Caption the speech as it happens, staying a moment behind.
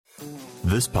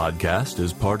This podcast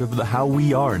is part of the How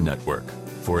We Are network.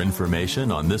 For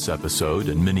information on this episode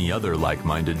and many other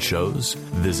like-minded shows,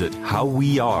 visit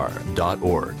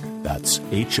howweare.org. That's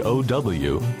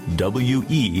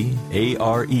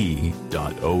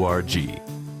HOWWEARE.org.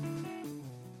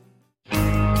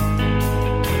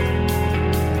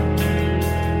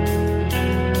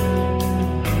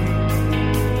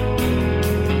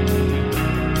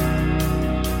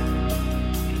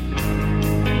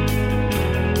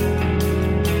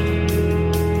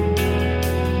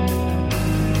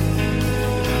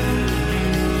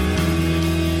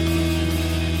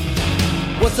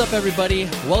 What's up, everybody?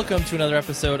 Welcome to another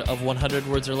episode of 100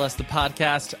 Words or Less, the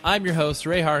podcast. I'm your host,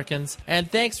 Ray Harkins, and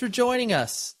thanks for joining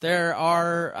us.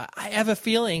 I have a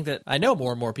feeling that I know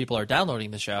more and more people are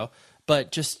downloading the show,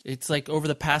 but it's like over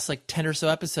the past 10 or so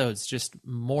episodes, just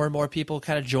more and more people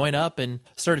kind of join up and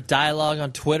start a dialogue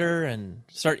on Twitter and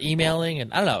start emailing,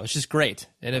 and I don't know, it's just great.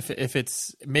 And if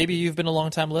it's, maybe you've been a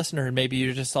long-time listener and maybe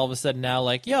you're just all of a sudden now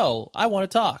like, yo, I want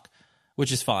to talk,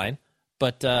 which is fine.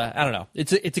 But I don't know.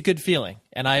 It's a good feeling,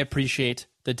 and I appreciate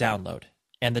the download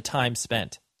and the time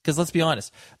spent. Because let's be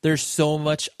honest, there's so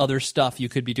much other stuff you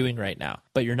could be doing right now,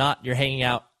 but you're not. You're hanging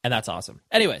out, and that's awesome.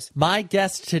 Anyways, my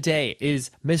guest today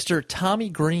is Mr. Tommy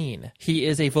Green. He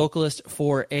is a vocalist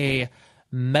for a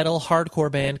metal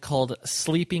hardcore band called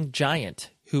Sleeping Giant,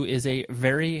 who is I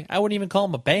wouldn't even call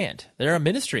them a band. They're a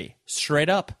ministry, straight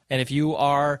up. And if you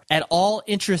are at all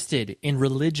interested in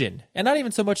religion, and not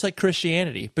even so much like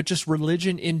Christianity, but just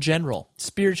religion in general,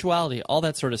 spirituality, all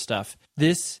that sort of stuff,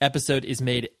 this episode is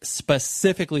made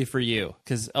specifically for you.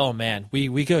 Because, oh man,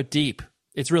 we go deep.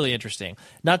 It's really interesting.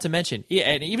 Not to mention,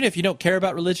 and even if you don't care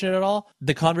about religion at all,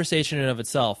 the conversation in and of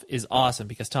itself is awesome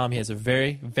because Tommy has a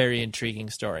very, very intriguing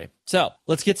story. So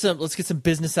let's get some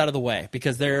business out of the way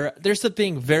because there's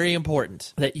something very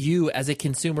important that you as a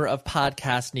consumer of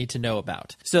podcasts need to know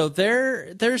about. So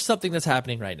there's something that's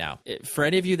happening right now. For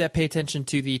any of you that pay attention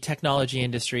to the technology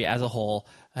industry as a whole,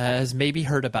 has maybe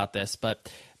heard about this, but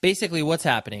basically what's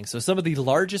happening, so some of the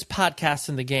largest podcasts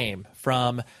in the game,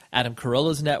 from Adam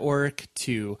Carolla's network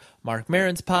to Mark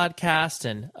Maron's podcast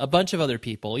and a bunch of other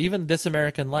people, even This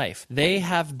American Life, they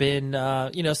have been,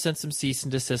 sent some cease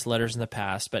and desist letters in the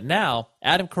past. But now,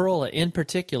 Adam Carolla in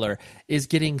particular is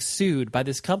getting sued by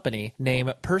this company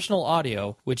named Personal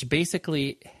Audio, which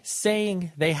basically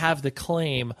saying they have the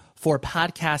claim for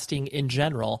podcasting in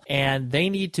general, and they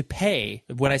need to pay,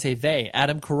 when I say they,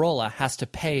 Adam Carolla has to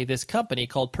pay this company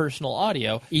called Personal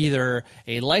Audio either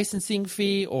a licensing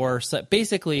fee or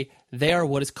basically they are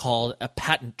what is called a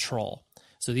patent troll.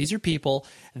 So these are people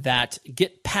that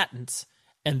get patents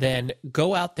and then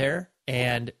go out there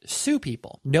and sue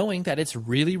people, knowing that it's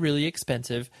really, really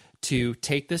expensive to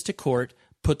take this to court,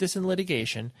 put this in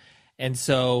litigation, and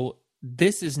so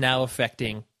this is now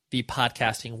affecting the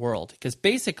podcasting world. Because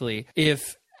basically,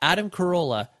 if Adam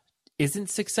Carolla isn't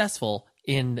successful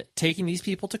in taking these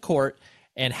people to court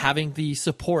and having the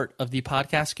support of the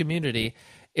podcast community,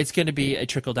 it's going to be a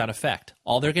trickle-down effect.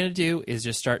 All they're going to do is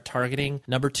just start targeting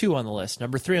number 2 on the list,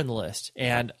 number 3 on the list.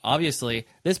 And obviously,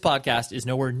 this podcast is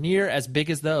nowhere near as big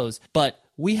as those, but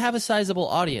we have a sizable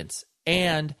audience.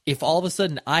 And if all of a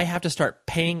sudden I have to start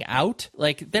paying out,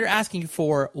 they're asking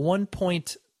for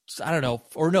 $3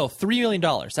 million.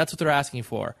 That's what they're asking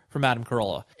for from Adam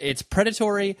Carolla. It's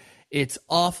predatory. It's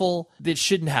awful. It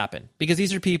shouldn't happen because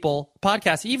these are people,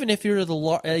 podcasts, even if you're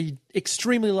a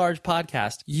extremely large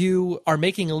podcast, you are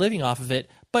making a living off of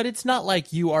it, but it's not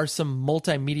like you are some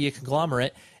multimedia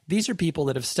conglomerate. These are people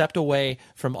that have stepped away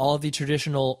from all of the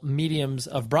traditional mediums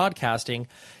of broadcasting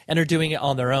and are doing it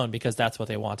on their own because that's what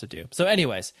they want to do. So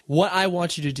anyways, what I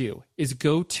want you to do is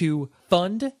go to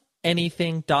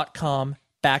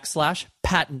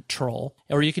fundanything.com/patent troll,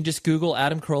 or you can just Google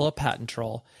Adam Carolla patent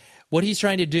troll. What he's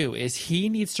trying to do is he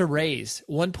needs to raise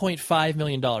 $1.5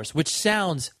 million, which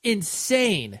sounds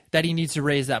insane that he needs to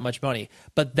raise that much money.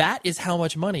 But that is how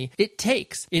much money it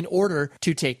takes in order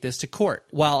to take this to court.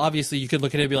 While obviously you could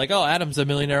look at it and be like, oh, Adam's a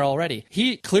millionaire already.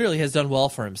 He clearly has done well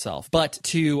for himself. But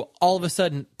to all of a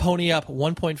sudden pony up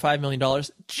 $1.5 million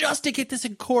just to get this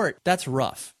in court, that's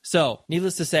rough. So,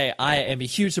 needless to say, I am a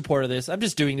huge supporter of this. I'm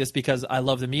just doing this because I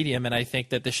love the medium and I think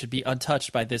that this should be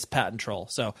untouched by this patent troll.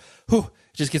 So, it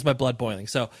just gets my blood boiling.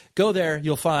 So, go there.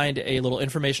 You'll find a little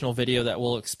informational video that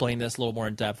will explain this a little more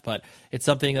in depth, but it's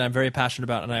something that I'm very passionate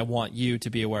about and I want you to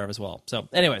be aware of as well. So,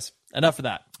 anyways, enough of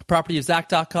that.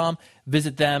 propertyofzach.com.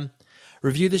 Visit them.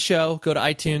 Review the show. Go to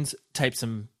iTunes. Type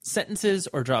some sentences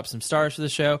or drop some stars for the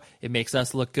show. It makes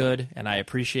us look good, and I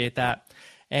appreciate that.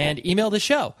 And email the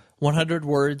show.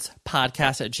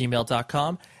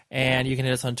 100wordspodcast@gmail.com. And you can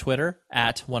hit us on Twitter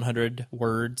at 100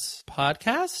 Words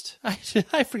Podcast.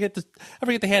 I forget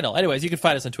the handle. Anyways, you can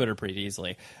find us on Twitter pretty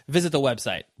easily. Visit the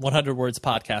website,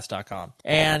 100wordspodcast.com.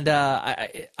 And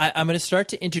I'm going to start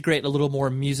to integrate a little more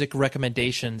music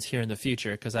recommendations here in the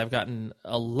future, because I've gotten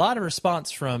a lot of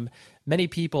response from many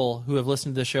people who have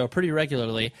listened to the show pretty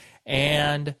regularly,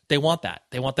 and they want that.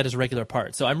 They want that as a regular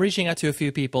part. So I'm reaching out to a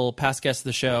few people, past guests of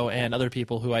the show, and other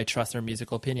people who I trust their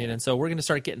musical opinion. And so we're going to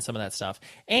start getting some of that stuff.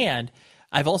 And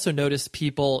I've also noticed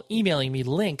people emailing me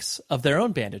links of their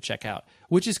own band to check out,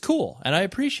 which is cool. And I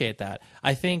appreciate that.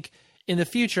 I think in the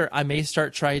future, I may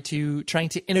start trying to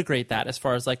integrate that as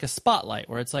far as like a spotlight,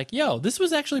 where it's like, yo, this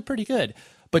was actually pretty good.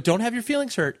 But don't have your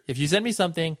feelings hurt. If you send me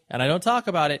something and I don't talk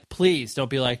about it, please don't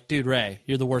be like, dude, Ray,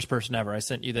 you're the worst person ever. I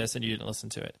sent you this and you didn't listen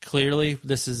to it. Clearly,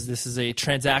 this is a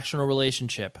transactional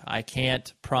relationship. I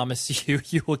can't promise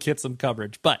you will get some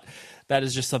coverage, but that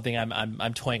is just something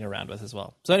I'm toying around with as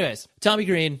well. So anyways, Tommy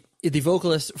Green, the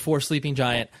vocalist for Sleeping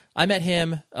Giant, I met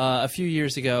him a few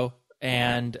years ago.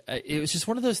 And it was just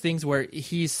one of those things where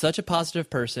he's such a positive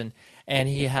person and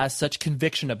he has such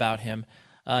conviction about him.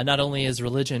 Not only his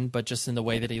religion, but just in the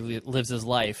way that he lives his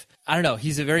life. I don't know.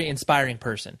 He's a very inspiring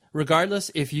person. Regardless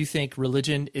if you think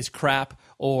religion is crap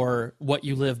or what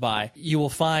you live by, you will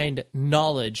find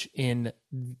knowledge in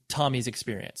Tommy's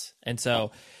experience. And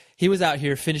so he was out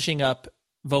here finishing up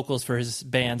vocals for his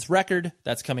band's record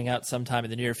that's coming out sometime in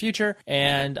the near future.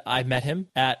 And I met him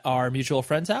at our mutual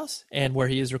friend's house and where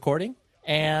he is recording.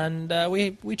 And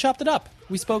we chopped it up.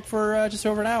 We spoke for just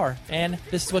over an hour, and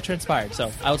this is what transpired.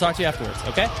 So I will talk to you afterwards,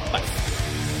 okay? Bye.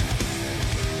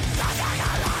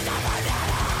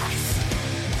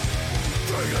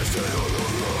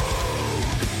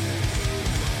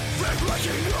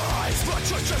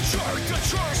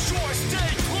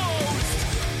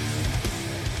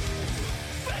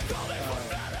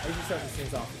 I usually start these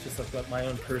things off with just like my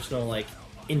own personal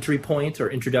entry point or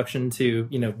introduction to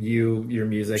your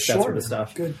music, that sort of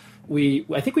stuff. Good.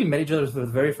 I think we met each other for the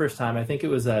very first time. I think it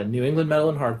was a New England Metal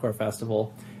and Hardcore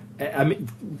Festival. I mean,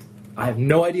 I have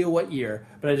no idea what year,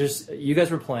 but you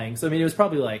guys were playing. So I mean, it was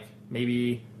probably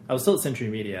maybe I was still at Century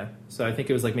Media, so I think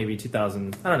it was maybe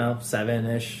 2000, I don't know,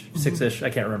 7-ish, 6-ish, I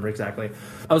can't remember exactly.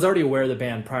 I was already aware of the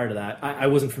band prior to that. I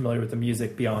wasn't familiar with the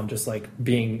music beyond just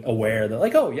being aware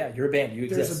that oh yeah, you're a band, you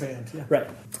exist. There's a band, yeah. Right.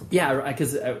 Yeah,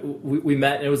 because we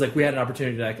met, and it was we had an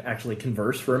opportunity to actually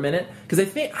converse for a minute, because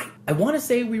I want to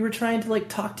say we were trying to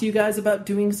talk to you guys about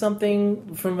doing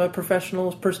something from a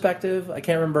professional perspective. I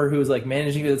can't remember who was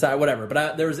managing at the time, whatever,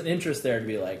 but there was an interest there to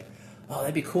be oh,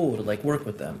 that'd be cool to work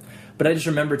with them. But I just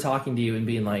remember talking to you and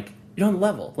being you're on the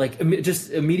level, just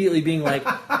immediately being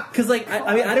because I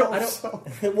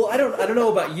don't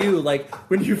know about you,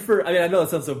 when you first, I know it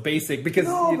sounds so basic because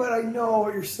but I know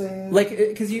what you're saying,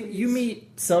 because you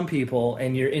meet some people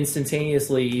and you're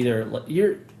instantaneously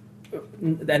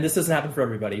and this doesn't happen for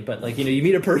everybody, but you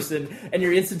meet a person and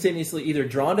you're instantaneously either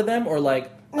drawn to them or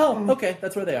okay,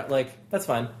 that's where they are, that's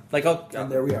fine,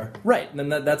 and there we are, right,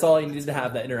 and then that's all you need to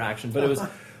have that interaction. But it was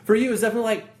for you, it was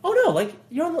definitely oh no,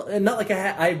 you're not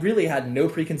I really had no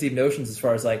preconceived notions as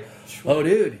far as oh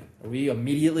dude, are we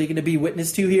immediately going to be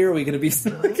witnessed to here? Are we going to be is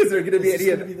there going to be any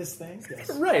going to be this thing?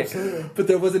 Yes, right? Absolutely. But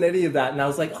there wasn't any of that, and I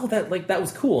was oh, that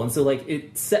was cool, and so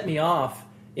it set me off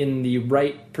in the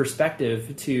right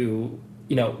perspective to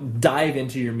dive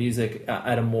into your music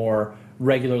at a more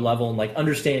regular level and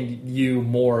understand you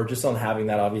more just on having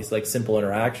that obvious simple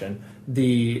interaction.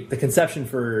 The conception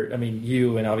for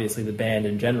you and obviously the band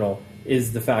in general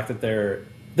is the fact that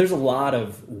there's a lot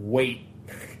of weight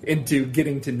into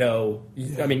getting to know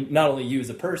not only you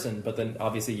as a person, but then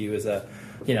obviously you as a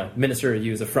minister,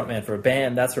 you as a frontman for a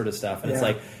band, that sort of stuff. And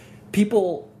it's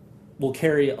people will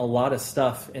carry a lot of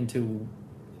stuff into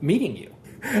meeting you.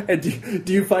 And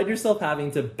do you find yourself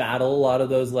having to battle a lot of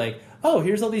those oh,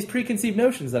 here's all these preconceived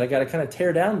notions that I got to kind of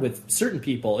tear down with certain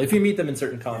people if you meet them in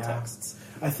certain contexts?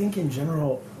 I think in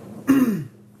general,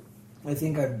 I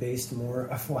think I've based more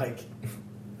of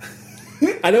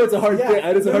I know it's a hard thing.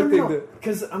 It's a hard thing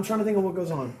because I'm trying to think of what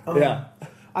goes on.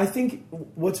 I think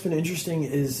what's been interesting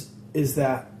is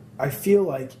that I feel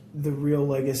the real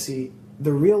legacy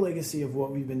of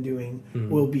what we've been doing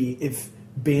will be if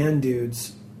band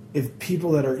dudes, if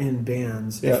people that are in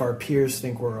bands, if our peers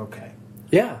think we're okay.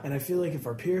 Yeah. And I feel if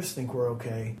our peers think we're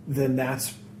okay, then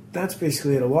that's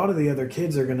basically it. A lot of the other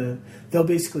kids they'll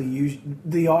basically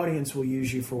the audience will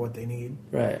use you for what they need.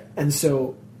 Right. And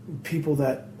so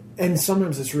and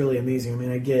sometimes it's really amazing.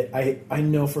 I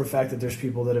know for a fact that there's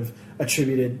people that have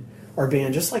attributed our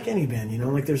band, just like any band,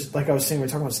 there's, I was saying, we're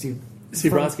talking about Steve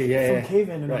Steve Brodsky, from Cave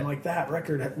In, and I'm like, that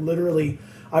record, literally,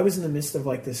 I was in the midst of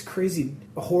like this crazy,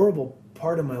 horrible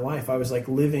part of my life. I was like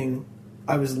living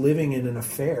in an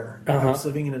affair. I was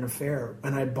living in an affair,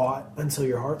 and I bought Until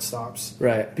Your Heart Stops.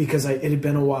 Right. Because it had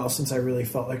been a while since I really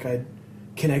felt like I'd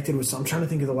connected with some. I'm trying to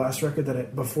think of the last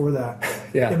record before that.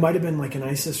 Yeah. It might have been like an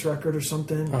ISIS record or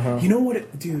something. You know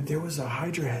what? Dude, there was a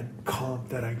Hydra Head comp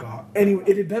that I got. Anyway,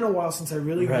 it had been a while since I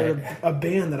really heard a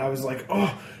band that I was like,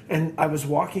 oh. And I was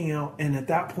walking out, and at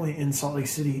that point in Salt Lake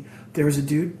City, there was a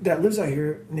dude that lives out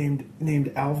here named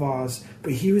Alvaz,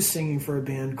 but he was singing for a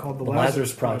band called The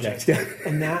Lazarus Project.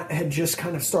 And that had just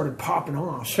kind of started popping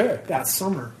off that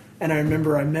summer. And I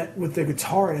remember I met with the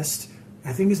guitarist,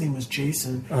 I think his name was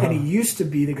Jason, and he used to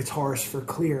be the guitarist for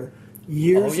Clear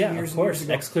years and years ago.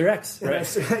 X Clear X,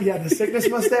 right? Yeah, The Sickness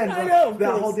Must End. I know,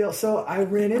 that whole deal. So I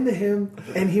ran into him,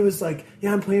 and he was like,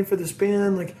 yeah, I'm playing for this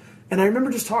band, like. And I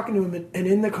remember just talking to him, and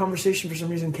in the conversation, for some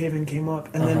reason, Cave In came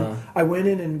up. And then I went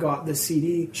in and got the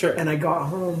CD. And I got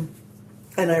home,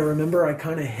 and I remember I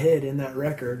kind of hid in that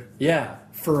record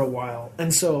for a while.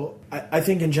 And so I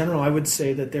think in general, I would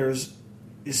say that is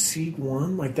Seed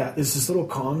One, like that. There's this little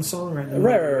calm song right now.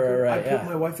 Right. I put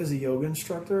my wife as a yoga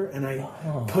instructor, and I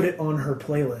put it on her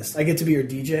playlist. I get to be her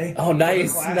DJ. Oh,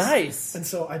 nice. And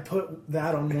so I put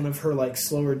that on one of her like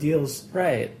slower deals.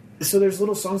 Right. So there's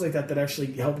little songs like that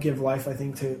actually help give life, I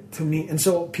think, to me. And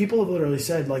so people have literally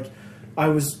said, like, I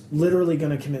was literally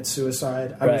going to commit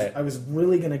suicide. I was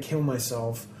really going to kill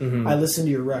myself. I listened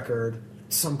to your record.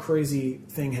 Some crazy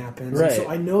thing happens. Right. And so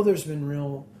I know there's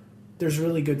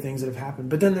really good things that have happened.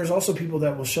 But then there's also people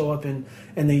that will show up and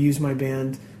they use my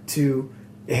band to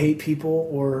hate people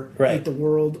or hate the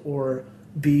world or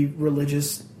be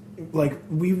religious. Like,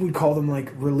 we would call them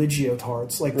like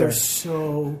religiotards. Like, they're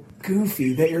so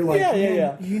goofy that you're like,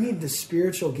 you need the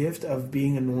spiritual gift of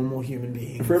being a normal human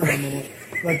being for a minute.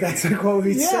 Like, that's like what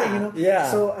we say, you know?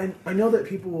 Yeah. So I know that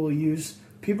people use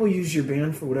your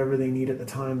band for whatever they need at the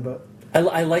time, but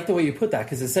I like the way you put that,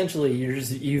 because essentially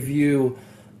you view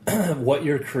what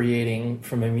you're creating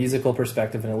from a musical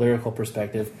perspective and a lyrical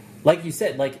perspective. Like you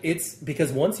said, like, it's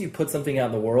because once you put something out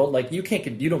in the world, like, you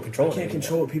don't control it. You can't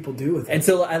control what people do with it. And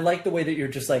so I like the way that you're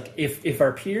just like, if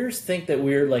our peers think that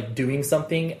we're like doing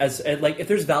something as like, if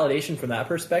there's validation from that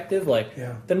perspective, like,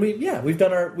 then we've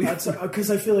done our. Because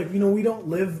I feel like, you know, we won't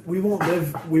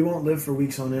live for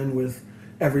weeks on end with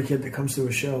every kid that comes to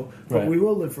a show, but we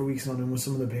will live for weeks on end with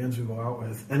some of the bands we go out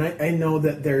with. And I know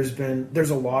that there's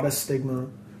a lot of stigma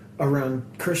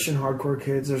around Christian hardcore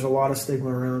kids. There's a lot of stigma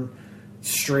around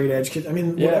straight edge kids. I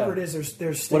mean, whatever it is,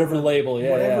 there's stigma, whatever label,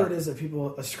 whatever it is that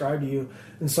people ascribe to you.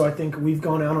 And so I think we've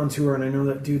gone out on tour, and I know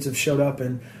that dudes have showed up,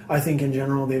 and I think in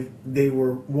general they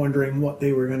were wondering what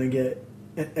they were going to get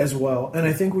as well. And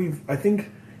I think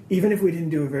even if we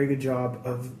didn't do a very good job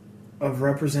of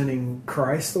representing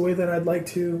Christ the way that I'd like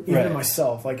to, even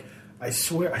myself, like, I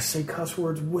swear I say cuss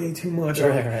words way too much.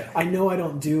 I know I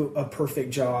don't do a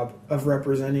perfect job of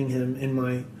representing him in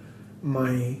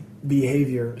my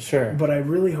behavior. But I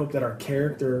really hope that our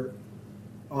character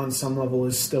on some level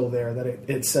is still there, that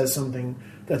it says something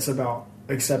that's about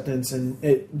acceptance and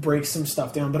it breaks some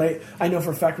stuff down. But I know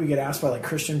for a fact we get asked by like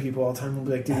Christian people all the time. We'll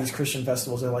be like, do these Christian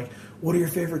festivals, they're like, what are your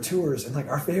favorite tours? And like,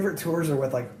 our favorite tours are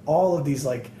with like all of these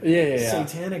like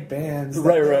satanic bands,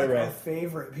 right. Our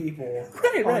favorite people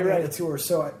on the tour.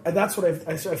 So that's what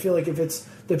I feel like, if it's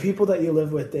the people that you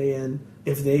live with day in,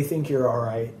 if they think you're all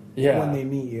right when they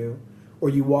meet you, or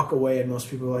you walk away and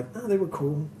most people are like, oh, they were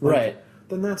cool,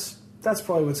 then that's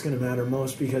probably what's going to matter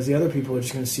most, because the other people are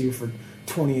just going to see you for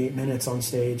 28 minutes on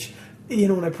stage. You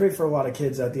know, when I pray for a lot of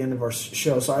kids at the end of our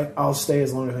show, so I'll stay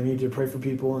as long as I need to pray for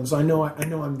people, and so I know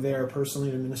I'm there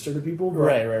personally to minister to people. But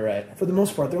right. For the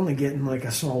most part, they're only getting like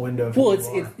a small window. Of it's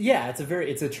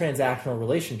a transactional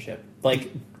relationship.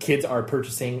 Like, kids are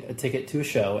purchasing a ticket to a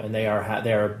show, and they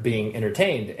are being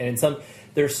entertained, and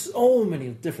there's so many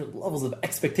different levels of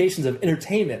expectations of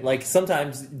entertainment. Like,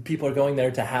 sometimes people are going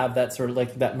there to have that sort of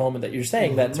like that moment that you're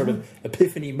saying, that sort of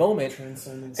epiphany moment.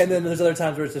 And then there's other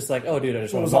times where it's just like, oh, dude, I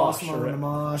just want to mosh. Awesome on the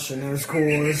mosh, and there's cool.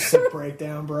 There's sick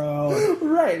breakdown, bro.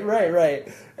 Right.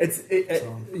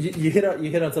 You hit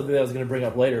on something that I was going to bring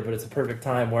up later, but it's a perfect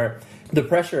time where the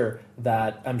pressure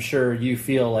that I'm sure you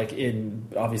feel, like, in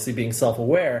obviously being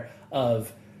self-aware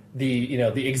of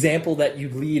the example that you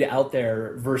lead out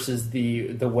there versus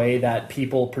the way that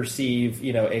people perceive,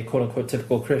 a quote unquote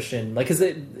typical Christian, like, is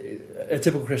it a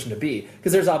typical Christian to be?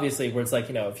 Because there's obviously where it's like,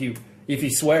 if you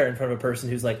swear in front of a person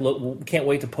who's like, look, can't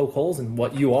wait to poke holes in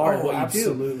what you are and what you do.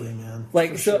 Absolutely, man.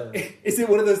 Like, so sure. Is it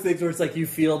one of those things where it's like you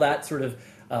feel that sort of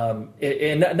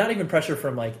and not even pressure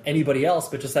from like anybody else,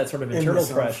 but just that sort of internal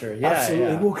pressure. Yeah, absolutely.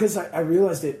 Yeah. Well, because I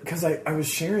realized it because I was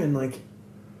sharing like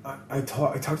I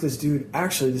talked to this dude,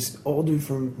 actually this old dude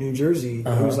from New Jersey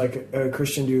who's like a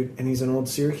Christian dude, and he's an old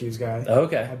Syracuse guy.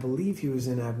 Okay, I believe he was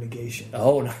in Abnegation.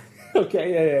 Oh no.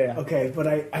 Okay, yeah. Okay, but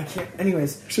I can't.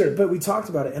 Anyways, sure. But we talked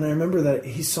about it, and I remember that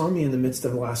he saw me in the midst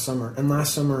of last summer, and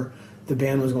last summer the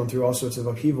band was going through all sorts of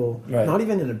upheaval. Right. Not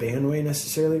even in a band way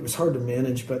necessarily. It was hard to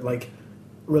manage, but like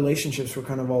relationships were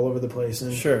kind of all over the place.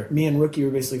 And sure. Me and Rookie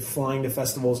were basically flying to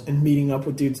festivals and meeting up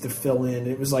with dudes to fill in.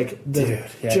 It was like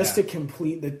to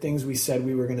complete the things we said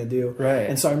we were going to do. Right.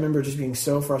 And so I remember just being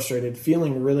so frustrated,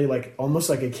 feeling really like almost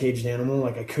like a caged animal.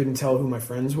 Like I couldn't tell who my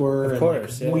friends were. Of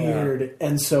course. Like, weird.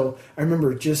 And so I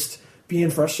remember just being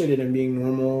frustrated and being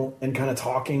normal and kind of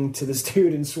talking to this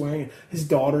dude and swearing. His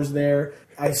daughter's there.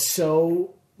 I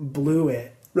so blew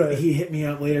it. Right. He hit me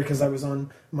out later because I was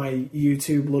on my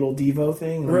YouTube little Devo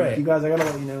thing. And right. Like, you guys, I gotta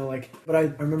let you know. Like, but I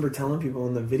remember telling people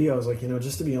in the video, I was like,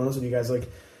 just to be honest with you guys, like,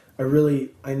 I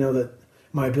know that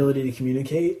my ability to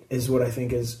communicate is what I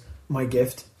think is my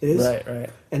gift is. Right.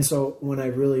 And so when I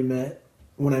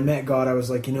met God, I was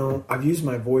like, I've used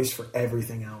my voice for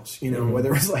everything else. Whether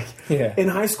it was like in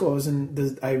high school,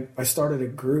 I started a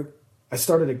group. I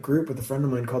started a group with a friend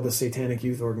of mine called the Satanic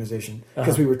Youth Organization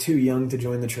because we were too young to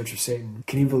join the Church of Satan.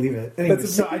 Can you believe it? Anyway,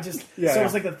 so I just it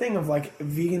was like the thing of like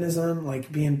veganism,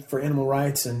 like being for animal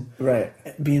rights and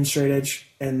being straight edge,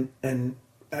 and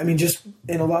I mean just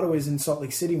in a lot of ways in Salt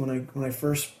Lake City when I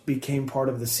first became part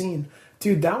of the scene,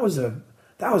 dude, that was a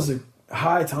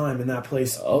high time in that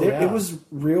place. It was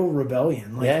real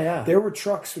rebellion. Like, there were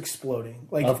trucks exploding.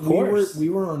 Like, of course, we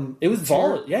were on it was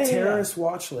terrorist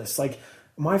watch lists. Like,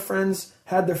 my friends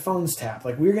had their phones tapped.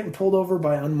 Like, we were getting pulled over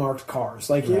by unmarked cars.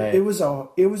 Like, it was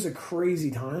a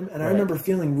crazy time, and I remember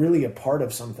feeling really a part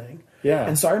of something. Yeah.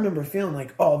 And so I remember feeling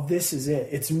like, oh, this is it.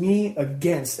 It's me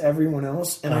against everyone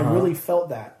else, and I really felt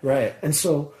that. Right. And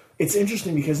so it's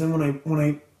interesting because then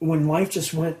when life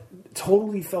just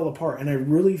totally fell apart, and I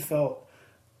really felt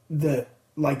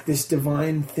like this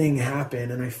divine thing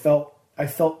happen, and I felt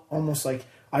almost like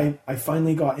I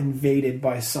finally got invaded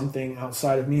by something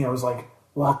outside of me. I was like,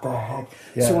 what the heck?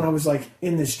 Yeah. So when I was like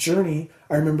in this journey,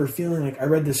 I remember feeling like I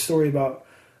read this story about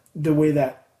the way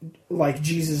that like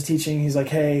Jesus teaching, he's like,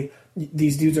 hey,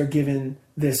 these dudes are given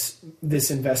this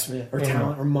investment or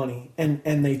talent or money, and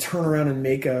they turn around and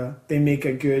make a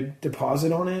good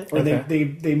deposit on it, or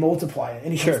they multiply it,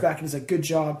 and he comes back and he's like, good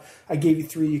job, I gave you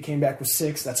 3, you came back with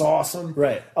 6, that's awesome.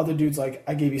 Right. Other dude's like,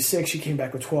 I gave you 6, you came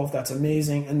back with 12, that's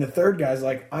amazing. And the third guy's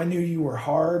like, I knew you were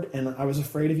hard and I was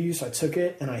afraid of you, so I took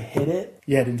it and I hid it.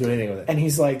 Yeah, I didn't do anything with it. And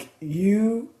he's like,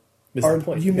 you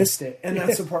missed it. And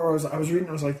that's the part where I was reading,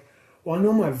 I was like, well, I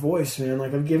know my voice, man.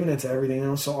 Like, I've given it to everything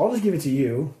else, so I'll just give it to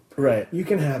you. Right. You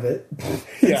can have it.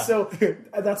 And so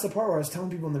that's the part where I was telling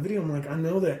people in the video, I'm like, I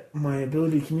know that my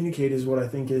ability to communicate is what I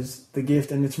think is the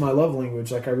gift, and it's my love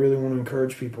language. Like, I really want to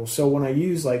encourage people. So when I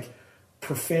use, like,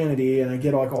 profanity and I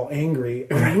get like all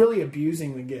angry, I'm really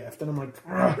abusing the gift. And I'm like,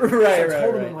 I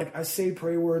told him, like, I say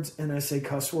pray words and I say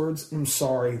cuss words. I'm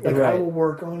sorry. Like, I will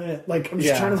work on it. Like, I'm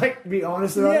just trying to like be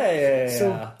honest about it.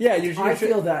 So I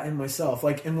feel that in myself.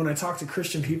 Like, and when I talk to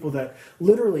Christian people, that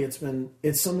literally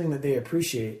it's something that they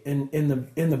appreciate. And in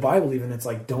the Bible, even, it's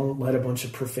like, don't let a bunch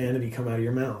of profanity come out of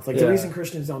your mouth. Like, the reason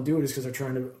Christians don't do it is because they're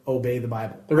trying to obey the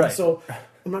Bible. Right. And so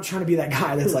I'm not trying to be that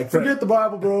guy that's like, forget the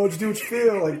Bible, bro, just do what you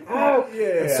feel. Like,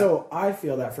 So I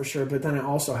feel that for sure, but then I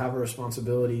also have a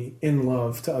responsibility in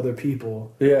love to other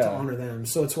people to honor them.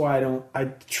 So it's why I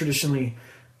traditionally,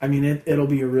 I mean, it'll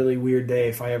be a really weird day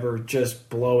if I ever just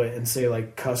blow it and say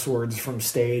like cuss words from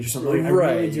stage or something. Like, I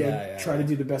really do try to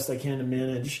do the best I can to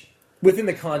manage. Within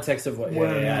the context of what,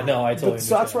 no, I totally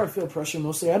So that's where I feel pressure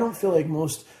mostly. I don't feel like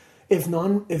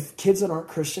if kids that aren't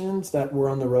Christians that we're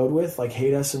on the road with like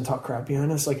hate us and talk crap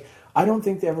behind us, like, I don't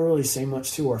think they ever really say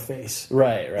much to our face.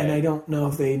 Right. And I don't know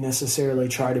if they necessarily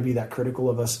try to be that critical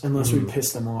of us unless we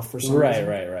piss them off for some reason.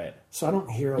 Right. So I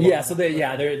don't hear a lot. So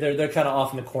they're kind of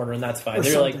off in the corner, and that's fine.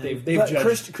 They're like they've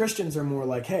judged. Christians are more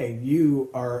like, hey, you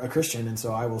are a Christian, and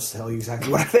so I will tell you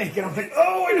exactly what I think. And I'm like,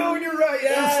 oh, I know, you're right.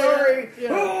 I'm sorry.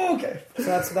 Oh, okay.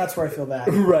 So that's where I feel that.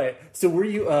 Right. So were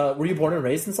you born and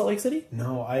raised in Salt Lake City?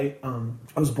 No, I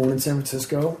was born in San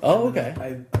Francisco. Oh, okay.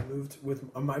 I moved with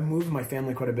my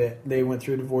family quite a bit. They went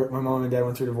through divorce. My mom and dad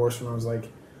went through divorce when I was like,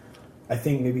 I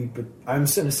think maybe, but I'm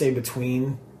just gonna say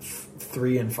between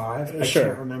 3 and 5. I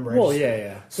can't remember. Well,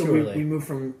 So we moved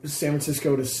from San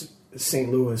Francisco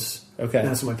St. Louis. Okay. And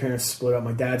that's when my parents split up.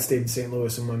 My dad stayed in St.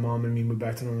 Louis, and my mom and me moved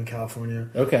back to Northern California.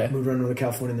 Okay. Moved around Northern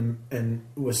California and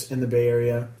was in the Bay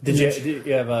Area. Did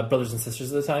you have brothers and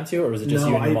sisters at the time too, or was it just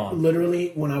you and your mom?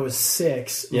 Literally, when I was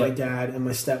 6, my dad and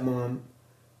my stepmom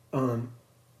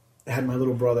had my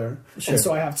little brother. Sure. And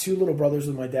so I have 2 little brothers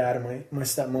with my dad and my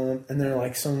stepmom, and they're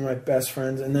like some of my best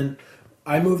friends. And then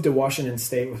I moved to Washington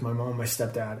State with my mom and my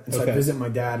stepdad. And so I visit my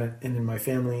dad and in my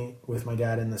family with my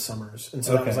dad in the summers. And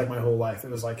so that was like my whole life.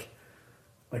 It was like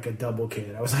a double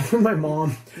kid. I was like with my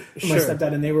mom and my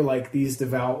stepdad, and they were like these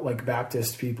devout like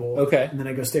Baptist people. Okay. And then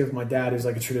I go stay with my dad, who's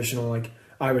like a traditional like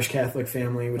Irish Catholic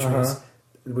family, which means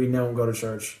we don't go to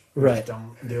church. We just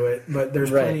don't do it. But there's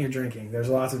plenty of drinking. There's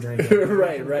lots of drinking.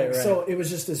 Right. So it was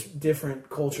just this different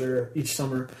culture each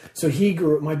summer. So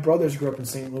my brothers grew up in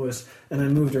St. Louis, and I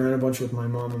moved around a bunch with my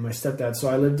mom and my stepdad. So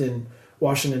I lived in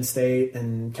Washington State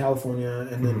and California,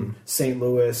 and then St.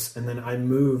 Louis, and then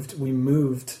we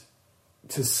moved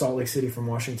to Salt Lake City from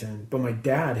Washington. But my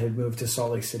dad had moved to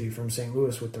Salt Lake City from St.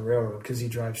 Louis with the railroad because he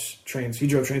drives trains. He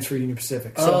drove trains for Union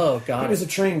Pacific. So he was a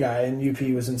train guy, and UP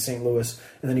was in St. Louis,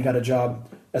 and then he got a job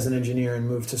as an engineer and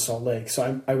moved to Salt Lake.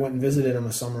 So I went and visited him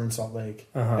a summer in Salt Lake,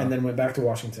 and then went back to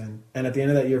Washington. And at the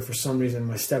end of that year, for some reason,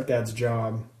 my stepdad's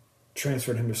job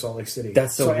transferred him to Salt Lake City.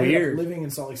 That's so weird. I ended up living in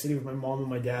Salt Lake City with my mom and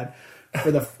my dad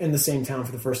in the same town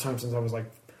for the first time since I was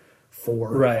like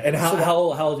 4. Right. And how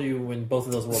old are you when both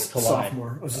of those worlds collide?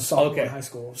 Sophomore. I was a sophomore in high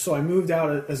school. So I moved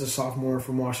out as a sophomore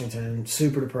from Washington,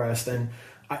 super depressed, and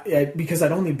because I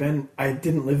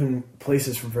didn't live in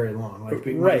places for very long. Like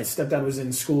my stepdad was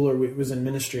in school or was in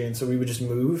ministry, and so we would just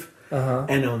move.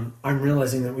 And I'm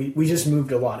realizing that we just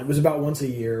moved a lot. It was about once a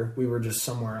year. We were just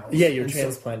somewhere else. Yeah, you were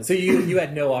transplanted. So you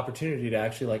had no opportunity to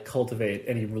actually like cultivate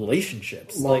any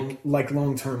relationships. Long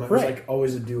term. It was like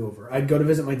always a do-over. I'd go to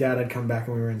visit my dad. I'd come back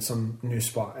and we were in some new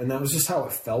spot. And that was just how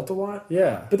it felt a lot.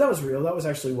 Yeah. But that was real. That was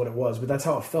actually what it was. But that's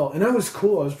how it felt. And that was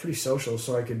cool. I was pretty social,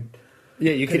 so I could...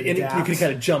 Yeah, you could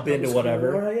kind of jump into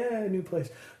whatever. Cool. Yeah, a new place.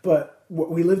 But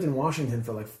we lived in Washington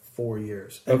for like 4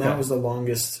 years, and that was the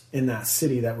longest in that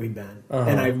city that we'd been.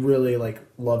 And I really like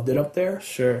loved it up there.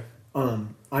 Sure.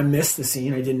 I missed the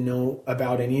scene. I didn't know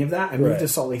about any of that. I moved to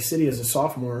Salt Lake City as a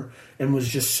sophomore and was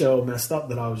just so messed up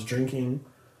that I was drinking.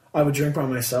 I would drink by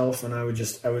myself, and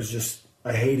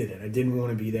I hated it. I didn't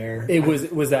want to be there.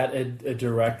 Was that a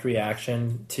direct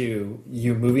reaction to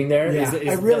you moving there? Yeah,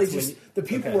 the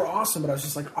people were awesome, but I was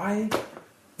just like,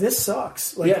 this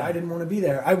sucks. Like, I didn't want to be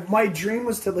there. My dream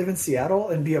was to live in Seattle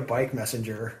and be a bike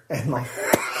messenger, and like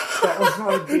that was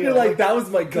my deal. You're like, that was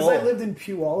my goal. Because I lived in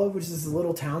Puyallup, which is a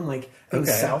little town like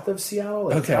south of Seattle,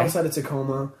 like outside of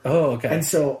Tacoma. Oh, okay. And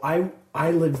so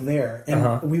I lived there,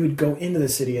 and we would go into the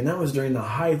city, and that was during the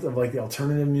height of like the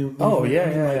alternative movement. Oh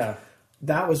yeah.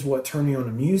 That was what turned me on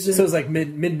to music. So it was like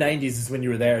mid 90s is when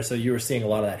you were there, so you were seeing a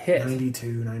lot of that hit. 92,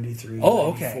 93,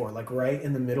 oh, 94, like right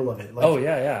in the middle of it. Like,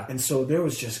 yeah. And so there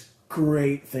was just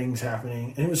great things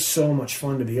happening, and it was so much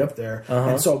fun to be up there.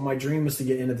 And so my dream was to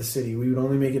get into the city. We would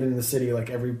only make it into the city like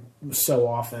every so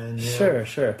often. Sure.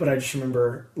 But I just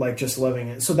remember like just loving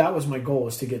it. So that was my goal,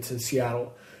 was to get to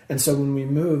Seattle. And so when we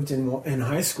moved in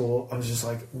high school, I was just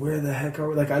like, where the heck are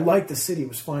we? Like, I liked the city. It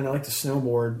was fine. I liked to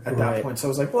snowboard at that point. So I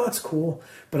was like, well, that's cool.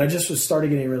 But I just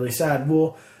started getting really sad.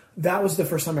 Well, that was the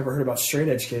first time I ever heard about straight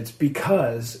edge kids,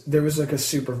 because there was like a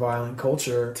super violent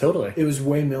culture. Totally. It was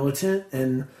way militant,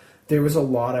 and there was a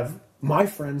lot of... My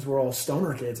friends were all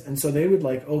stoner kids, and so they would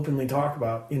like openly talk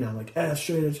about, like,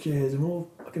 straight edge kids, and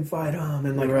we'll fucking fight them.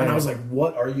 And like, and I was like,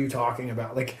 what are you talking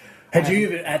about? Like... Had you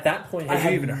even at that point? I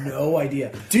had no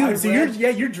idea, dude.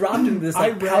 You're dropped into this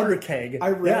like powder keg.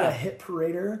 I read a hit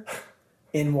parader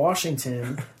in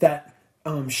Washington that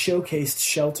showcased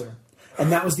Shelter,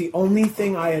 and that was the only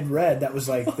thing I had read that was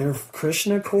like, they're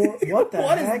Krishna core. What the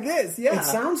heck? Is this? Yeah, it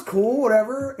sounds cool,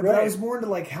 whatever. But I was more into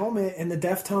like Helmet and the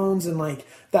Deftones and like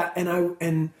that,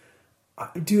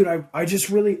 dude, I just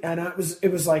really, and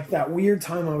it was like that weird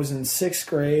time. I was in 6th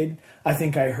grade. I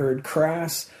think I heard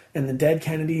Crass and the Dead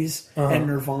Kennedys and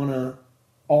Nirvana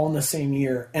all in the same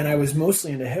year. And I was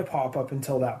mostly into hip-hop up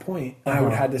until that point. I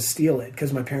would had to steal it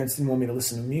because my parents didn't want me to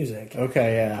listen to music.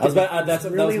 Okay, yeah. That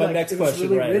was my next question. It was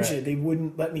really rigid. Right. They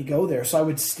wouldn't let me go there. So I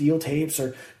would steal tapes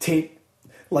or tape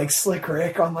like Slick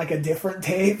Rick on like a different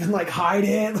tape and like hide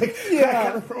it. Like, that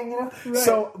kind of thing. Right.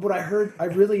 So what I heard, I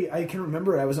can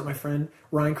remember it. I was at my friend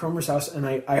Ryan Cromer's house, and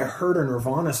I heard a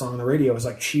Nirvana song on the radio. It was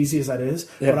like cheesy as that is,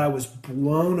 but I was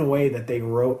blown away that they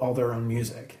wrote all their own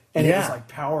music. And it was like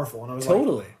powerful. And I was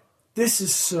like, this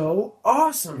is so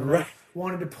awesome. And I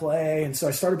wanted to play. And so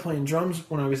I started playing drums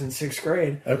when I was in 6th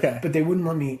grade. Okay. But they wouldn't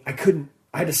let me, I couldn't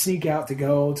I had to sneak out to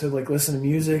go to like listen to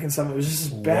music and stuff. It was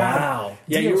just bad. Wow.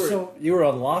 Yeah, you were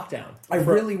on lockdown. I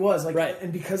really was like,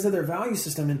 and because of their value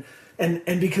system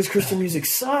and because Christian music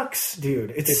sucks,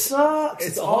 dude. It sucks.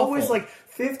 It's always like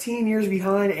 15 years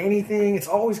behind anything. It's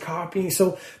always copying.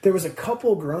 So there was a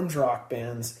couple grunge rock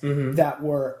bands that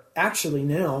were actually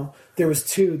now there was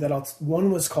two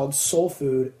one was called Soul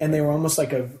Food, and they were almost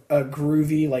like a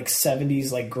groovy like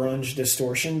 70s like grunge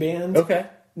distortion band. Okay.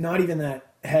 Not even that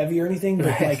heavy or anything,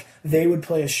 but like they would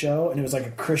play a show and it was like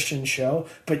a Christian show,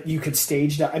 but you could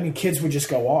stage that. I mean, kids would just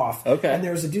go off. Okay. And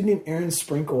there was a dude named Aaron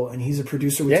Sprinkle, and he's a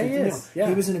producer with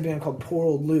He was in a band called Poor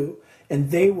Old Lou,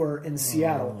 and they were in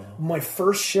Seattle. My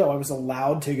first show I was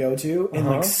allowed to go to in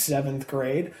like 7th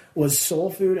grade was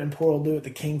Soul Food and Poor Old Lou at the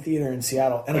King Theater in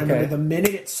Seattle. And I remember the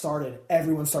minute it started,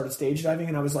 everyone started stage diving,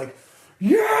 and I was like,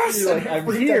 yes! You're like,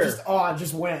 I'm here. I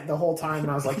just went the whole time,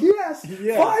 and I was like, yes!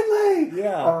 Finally!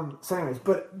 Yeah. So anyways,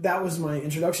 but that was my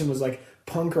introduction, was like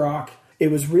punk rock.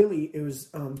 It was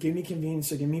Give Me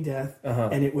Convenience or Give Me Death.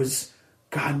 And it was,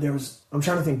 I'm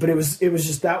trying to think, but it was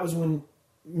just, that was when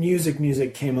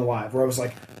music came alive, where I was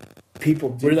like, people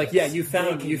do. We're like, you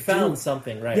found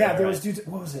something, right? Yeah, there was dudes,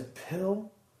 what was it,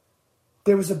 Pill?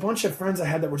 There was a bunch of friends I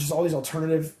had that were just all these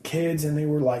alternative kids, and they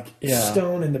were like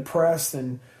stoned and depressed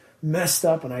and messed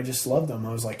up, and I just loved them.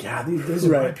 I was like, these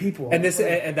are my people. And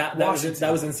that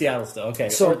was in Seattle still. Okay.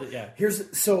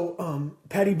 So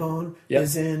Petty Bone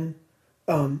is in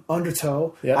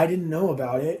Undertow. Yep. I didn't know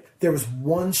about it. There was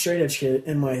one straight edge kid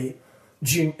in my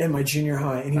junior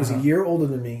high, and he was a year older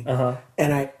than me.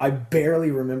 And I barely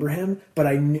remember him, but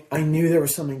I knew there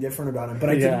was something different about him,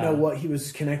 but I didn't know what he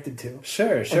was connected to.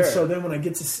 Sure. And so then when I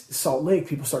get to Salt Lake,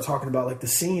 people start talking about like the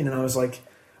scene, and I was like,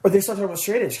 or they start talking about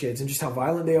straight edge kids and just how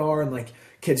violent they are, and like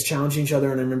kids challenging each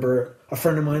other. And I remember a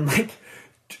friend of mine like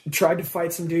tried to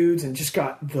fight some dudes and just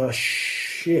got the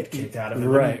shit kicked out of him.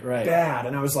 Right. Bad.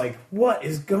 And I was like, what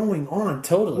is going on?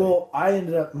 Totally. Well, I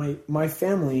ended up, my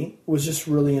family was just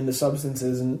really into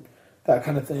substances and that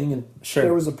kind of thing. And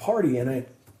there was a party, and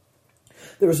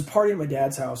there was a party at my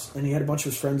dad's house, and he had a bunch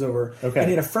of his friends over. Okay. And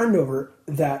he had a friend over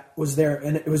that was there,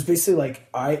 and it was basically like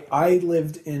I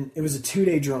lived in, it was a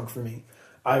 2-day drunk for me.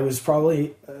 I was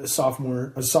probably a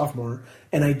sophomore,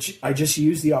 and I just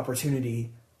used the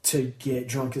opportunity to get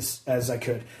drunk as I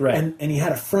could. Right. And he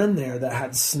had a friend there that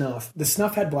had snuff. The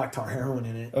snuff had black tar heroin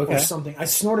in it or something. I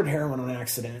snorted heroin on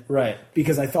accident. Right.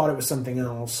 Because I thought it was something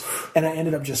else. And I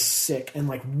ended up just sick and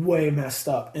like way messed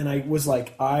up. And I was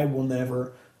like, I would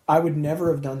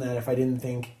never have done that if I didn't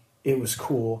think it was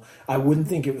cool. I wouldn't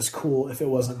think it was cool if it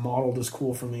wasn't modeled as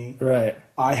cool for me. Right.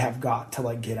 I have got to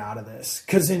like get out of this.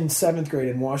 Because in 7th grade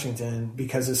in Washington,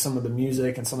 because of some of the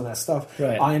music and some of that stuff,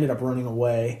 I ended up running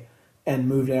away and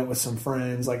moved out with some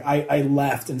friends. Like I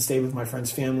left and stayed with my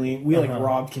friend's family. We like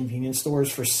robbed convenience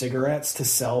stores for cigarettes to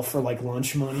sell for like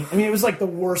lunch money. I mean, it was like the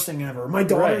worst thing ever. My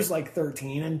daughter's like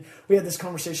 13, and we had this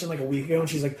conversation like a week ago, and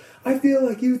she's like, I feel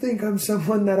like you think I'm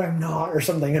someone that I'm not or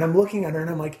something. And I'm looking at her and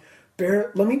I'm like,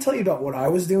 Bear, let me tell you about what I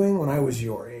was doing when I was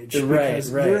your age. Because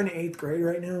you're in 8th grade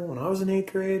right now. When I was in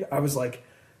 8th grade, I was like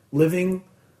living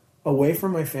away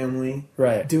from my family,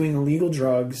 doing illegal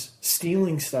drugs,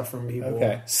 stealing stuff from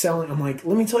people, selling. I'm like,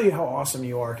 let me tell you how awesome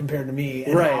you are compared to me.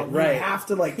 And you have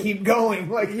to like keep going.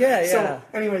 Like, So,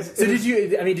 anyways, so did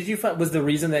you find, was the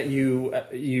reason that you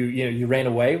ran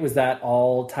away, was that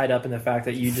all tied up in the fact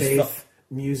that you just felt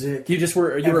music? You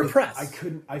were oppressed.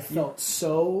 I felt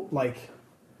so like.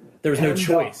 There was no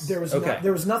choice. There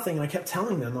was nothing. And I kept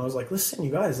telling them, I was like, listen,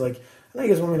 you guys, like, I know you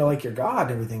guys want me to like your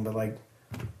God and everything, but like,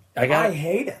 I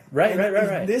hate it.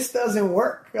 Right. This doesn't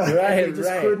work. I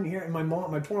just couldn't hear it. And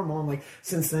my poor mom, like,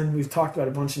 since then we've talked about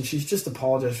it a bunch, and she's just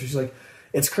apologized. She's like,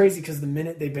 it's crazy because the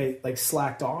minute they like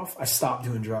slacked off, I stopped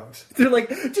doing drugs. They're like,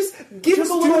 just give us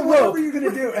a little rope. Whatever you're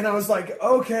gonna do. And I was like,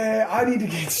 okay, I need to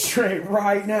get straight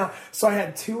right now. So I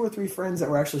had 2 or 3 friends that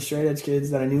were actually straight edge kids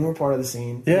that I knew were part of the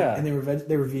scene. Yeah, and they were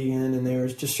vegan, and they were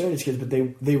just straight edge kids, but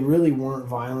they really weren't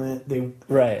violent.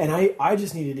 And I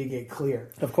just needed to get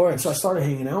clear, of course. And so I started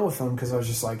hanging out with them because I was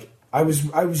just like, I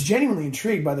was genuinely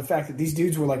intrigued by the fact that these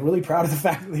dudes were like really proud of the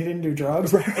fact that they didn't do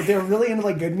drugs. Like, they were really into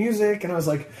like good music, and I was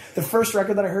like, the first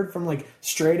record that I heard from like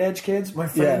straight edge kids, my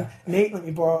friend Nate let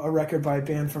me borrow a record by a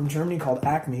band from Germany called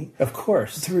Acme. Of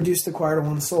course. To reduce the choir to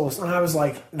one soloist. And I was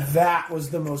like, that was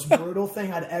the most brutal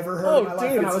thing I'd ever heard in my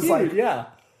life. And I was like,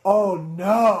 oh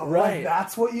no, like,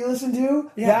 that's what you listen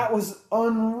to? Yeah. That was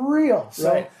unreal.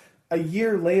 So a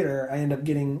year later, I ended up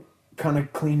getting kind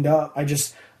of cleaned up. I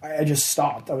just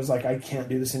stopped. I was like, I can't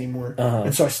do this anymore.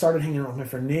 And so I started hanging out with my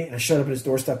friend Nate, and I showed up at his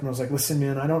doorstep, and I was like, listen,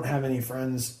 man, I don't have any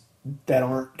friends that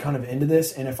aren't kind of into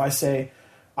this. And if I say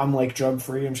I'm like drug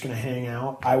free, I'm just gonna hang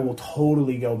out, I will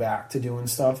totally go back to doing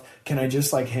stuff. Can I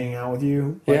just like hang out with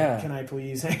you? Like, Yeah. Can I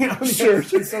please hang out with Sure.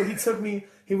 you? And so he took me.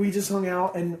 We just hung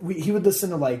out, and he would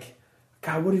listen to like,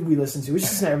 God, what did we listen to? We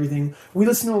just listened to everything. We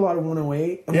listened to a lot of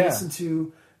 108, and we listened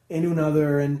to Into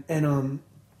Another, and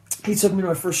he took me to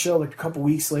my first show like a couple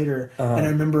weeks later, and I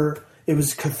remember it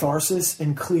was Catharsis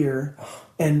and Clear,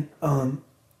 and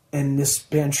this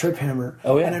band Trip Hammer.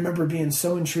 Oh, yeah. And I remember being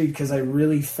so intrigued because I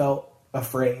really felt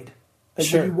afraid. Like,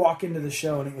 Sure. you walk into the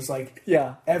show and it was like,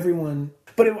 Yeah. everyone.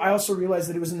 But I also realized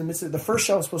that it was in the midst of the first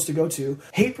show I was supposed to go to,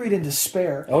 Hatebreed and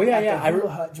Despair. Oh, yeah, at yeah. the Hula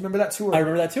Hut. Do you remember that tour? I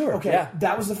remember that tour. Okay, Yeah.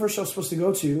 that was the first show I was supposed to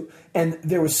go to, and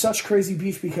there was such crazy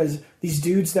beef because these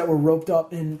dudes that were roped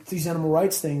up in these animal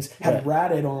rights things had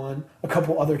ratted on a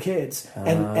couple other kids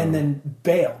and then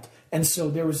bailed. And so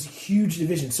there was huge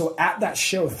division. So at that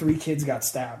show, 3 kids got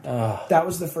stabbed. That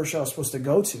was the first show I was supposed to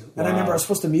go to. And I remember I was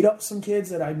supposed to meet up with some kids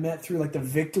that I met through like the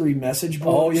Victory message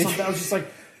board or something. I was just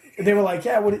like, they were like,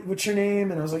 yeah, what's your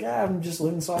name? And I was like, yeah, I'm just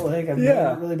living in Salt Lake. I've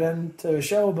never really been to a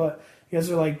show, but you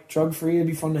guys are like drug free. It'd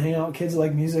be fun to hang out with kids that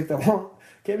like music that won't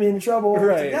get me into trouble.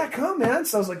 Right. Like, yeah, come, man.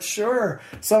 So I was like, sure.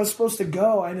 So I was supposed to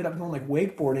go. I ended up going like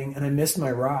wakeboarding, and I missed my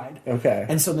ride. Okay.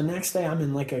 And so the next day, I'm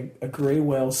in like a Gray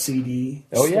Whale CD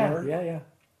store. Yeah.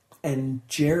 And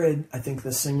Jared, I think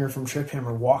the singer from Trip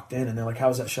Hammer, walked in, and they're like, how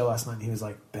was that show last night? And he was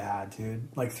like, bad, dude.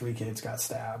 Like 3 kids got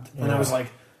stabbed. And I was like,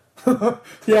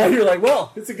 Yeah, you're like,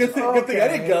 well, it's a good thing. Good thing I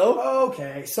didn't go.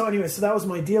 Okay. So anyway, so that was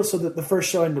my deal. So the first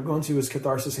show I ended up going to was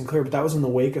Catharsis and Clear, but that was in the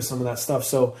wake of some of that stuff.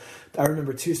 So I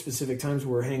remember 2 specific times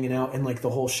we were hanging out, and like the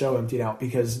whole show emptied out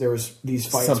because there was these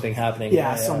fights. Something happening.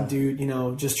 Yeah, some dude,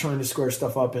 just trying to square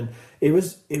stuff up, and it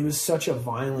was such a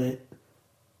violent.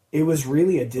 It was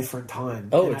really a different time.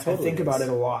 Oh, and it totally I think is. about it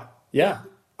a lot. Yeah.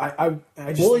 I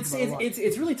just Well, think about it a lot.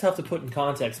 it's really tough to put in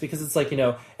context because it's like,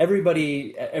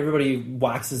 everybody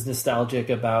waxes nostalgic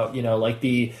about, like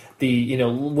the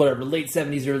whatever, late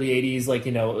 70s, early 80s,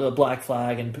 like, Black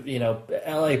Flag and,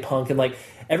 LA Punk, and like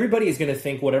everybody is going to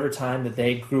think whatever time that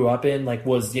they grew up in, like,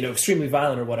 was, extremely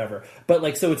violent or whatever. But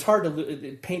like, so it's hard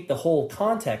to paint the whole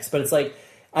context, but it's like,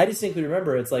 I distinctly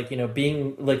remember it's like,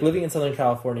 being like living in Southern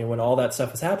California when all that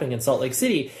stuff was happening in Salt Lake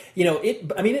City,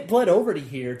 it bled over to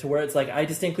here to where it's like, I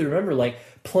distinctly remember like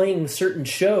playing certain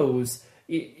shows,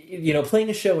 playing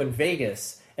a show in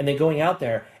Vegas and then going out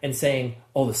there and saying,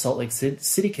 oh, the Salt Lake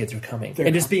City kids are coming.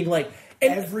 And just being like,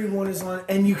 everyone is on,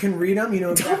 and you can read them,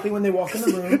 exactly when they walk in the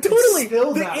room. Totally. It's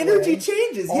still The that energy way.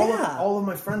 changes, All of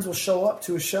my friends will show up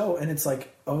to a show, and it's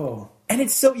like, oh. And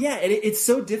it's so, it's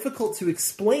so difficult to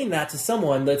explain that to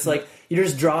someone that's like, you're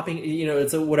just dropping,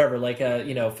 it's a whatever, like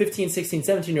a, 15, 16,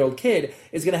 17-year-old kid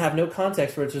is going to have no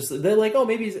context for it. Just, they're like, oh,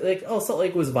 maybe, like, oh, Salt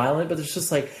Lake was violent, but it's just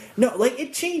like, no, like,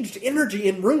 it changed energy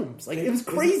in rooms. Like, it was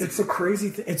crazy. It's a crazy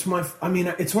thing. It's one of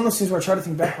those things where I try to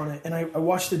think back on it, and I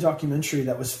watched a documentary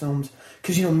that was filmed,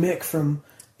 because, Mick from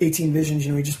 18 Visions,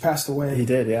 he just passed away. He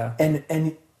did, yeah.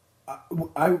 And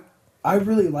I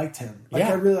really liked him. Like,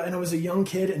 Yeah. and I was a young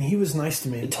kid, and he was nice to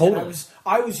me. Totally. And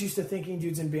I was used to thinking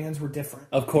dudes in bands were different.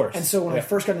 Of course. And so when I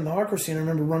first got in the hardcore scene, I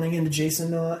remember running into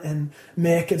Jason and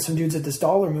Mick and some dudes at this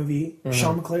Dollar movie,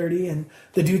 Sean McClarty, and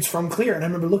the dudes from Clear. And I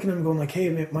remember looking at them and going like,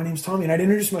 hey, my name's Tommy. And I'd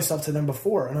introduced myself to them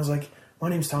before. And I was like, my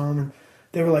name's Tom. And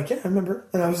they were like, yeah, I remember.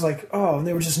 And I was like, oh, and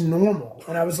they were just normal.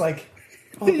 And I was like,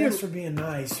 oh, thanks for being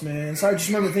nice, man. So I just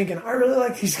remember thinking, I really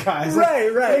like these guys.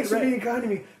 Right. Thanks for being kind to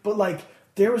me. But like,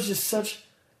 there was just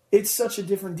it's such a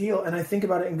different deal. And I think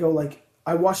about it and go like,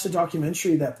 I watched a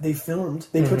documentary that they filmed.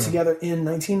 They put together in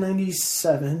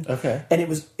 1997. Okay.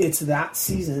 And it's that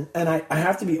season. And I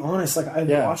have to be honest, like I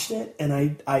watched it and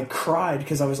I cried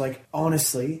because I was like,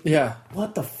 honestly,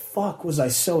 what the fuck was I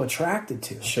so attracted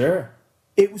to? Sure.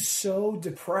 It was so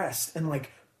depressed and like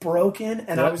broken.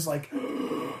 And I was like,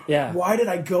 why did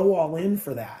I go all in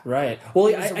for that? Right. Well,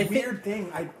 It was a weird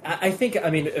thing. I think,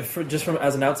 from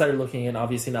as an outsider looking in,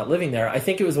 obviously not living there, I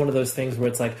think it was one of those things where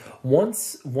it's like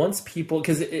once people,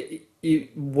 because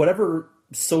whatever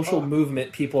social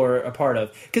movement people are a part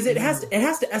of, because it has to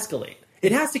escalate.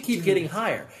 It has to keep getting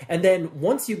higher, and then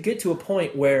once you get to a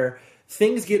point where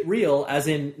things get real, as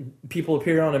in people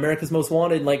appear on America's Most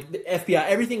Wanted, like the FBI,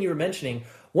 everything you were mentioning.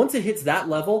 Once it hits that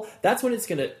level, that's when it's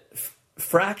going to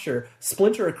fracture,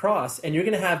 splinter across, and you're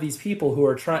going to have these people who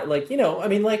are trying,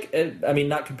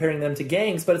 not comparing them to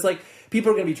gangs, but it's like people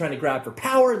are going to be trying to grab for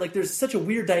power. Like there's such a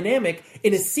weird dynamic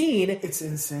in a scene. It's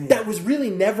insane. That was really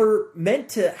never meant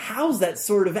to house that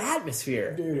sort of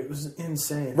atmosphere. Dude, it was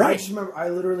insane. Right. I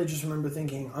literally just remember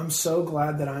thinking, I'm so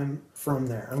glad that I'm from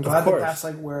there. I'm glad that that's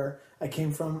like where I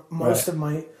came from. Most of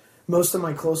my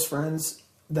close friends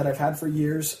that I've had for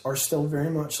years are still very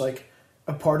much like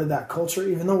a part of that culture,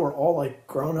 even though we're all like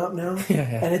grown up now.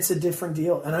 And it's a different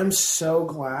deal. And I'm so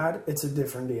glad it's a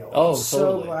different deal. Oh, I'm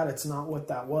so glad it's not what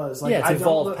that was. Like, it's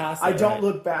evolved past that, I don't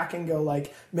look back and go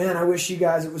like, man, I wish you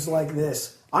guys it was like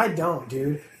this. I don't,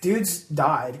 dude. Dudes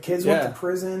died. Kids went to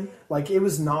prison. Like, it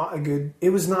was not a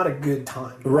good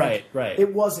time. Right, like, right.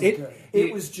 It wasn't good.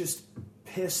 It was just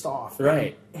pissed off.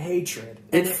 Right. Hatred.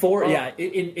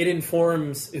 It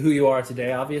informs who you are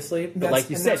today, obviously. But like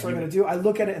you said, that's what I'm going to do. I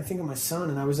look at it and think of my son,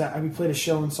 and we played a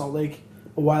show in Salt Lake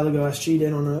a while ago, SG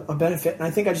did, on a benefit, and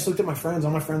I think I just looked at my friends.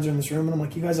 All my friends are in this room, and I'm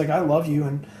like, you guys, like, I love you,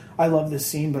 and I love this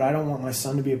scene, but I don't want my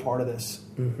son to be a part of this.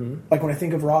 Mm-hmm. Like, when I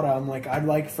think of Rada, I'm like, I'd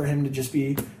like for him to just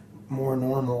be more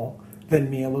normal than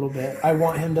me a little bit. I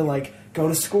want him to, like, go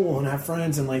to school and have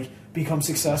friends and, like, become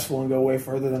successful and go way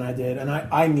further than I did. And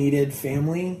I needed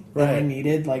family. Right. And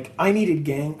I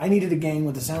needed a gang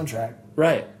with the soundtrack.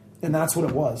 Right. And that's what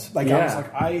it was. Like, I was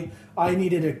like, I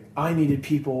needed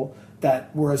people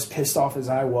that were as pissed off as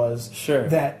I was. Sure.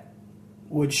 That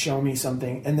would show me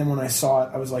something. And then when I saw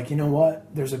it, I was like, you know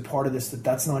what? There's a part of this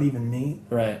that's not even me.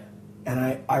 Right.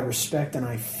 And I respect and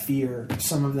I fear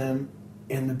some of them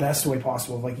in the best way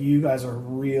possible. Like, you guys are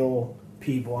real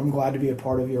people. I'm glad to be a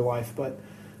part of your life, but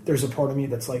there's a part of me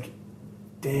that's like,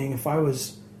 dang, if I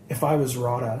was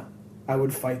Rada, I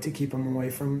would fight to keep him away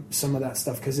from some of that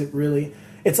stuff, because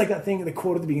it's like that thing, the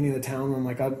quote at the beginning of the town, where I'm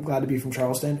like, I'm glad to be from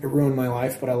Charleston. It ruined my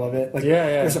life, but I love it. Like,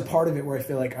 there's a part of it where I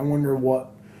feel like I wonder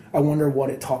what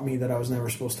it taught me that I was never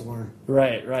supposed to learn.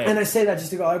 Right, right. And I say that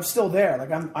just to go, I'm still there.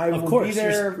 Like, I will be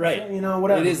there. Right. You know,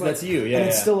 whatever. That's you. Yeah. And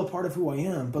it's still a part of who I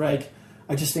am. But like,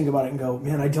 I just think about it and go,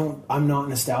 man, I'm not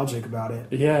nostalgic about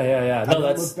it. Yeah. No,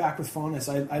 I look back with fondness.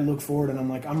 I look forward and I'm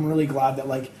like, I'm really glad that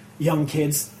like young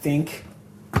kids think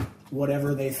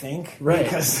whatever they think. Right.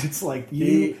 Because it's like,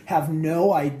 you have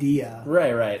no idea.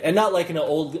 Right. And not like an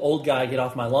old guy get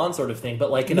off my lawn sort of thing, but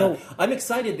like, I'm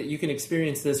excited that you can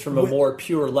experience this from a more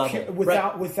pure level.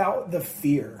 Without the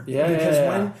fear. Yeah.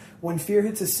 Because when fear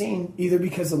hits a scene, either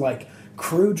because of like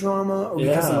crew drama or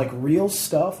because of like real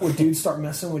stuff where dudes start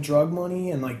messing with drug money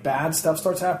and like bad stuff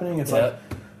starts happening, it's like,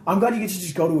 I'm glad you get to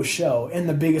just go to a show, and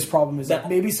the biggest problem is that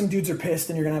maybe some dudes are pissed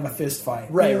and you're gonna have a fist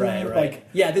fight. Right.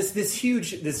 Like, this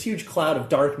huge cloud of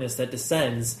darkness that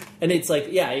descends, and it's like,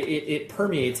 it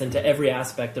permeates into every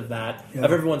aspect of of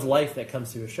everyone's life that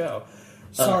comes to a show.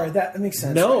 Sorry, that makes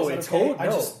sense. No, right? it's okay?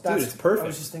 Dude, it's perfect. I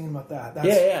was just thinking about that.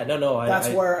 That's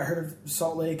where I heard of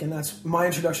Salt Lake, and that's my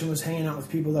introduction was hanging out with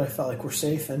people that I felt like were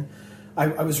safe, and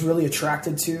I was really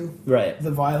attracted to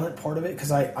the violent part of it,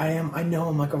 because I know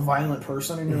I'm like a violent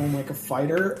person. I know I'm like a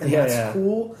fighter, and that's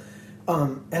cool.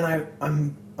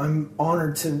 And I'm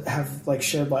honored to have like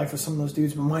shared life with some of those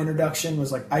dudes. But my introduction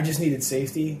was like, I just needed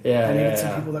safety. I needed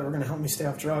some people that were going to help me stay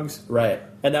off drugs. Right,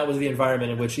 and that was the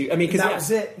environment in which you. I mean, because that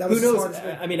was it. That was who knows?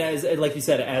 I mean, as like you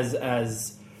said,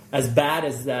 as bad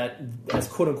as that, as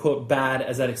quote unquote bad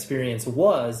as that experience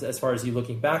was, as far as you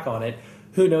looking back on it.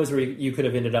 Who knows where you could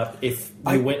have ended up if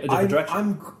you went a different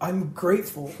direction. I'm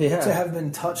grateful to have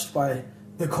been touched by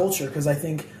the culture, because I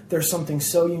think there's something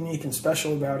so unique and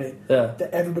special about it that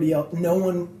everybody else, no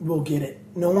one will get it.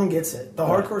 No one gets it. The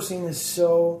hardcore scene is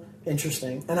so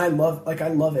interesting, and I love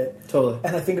it. Totally.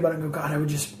 And I think about it and go, God,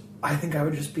 I think I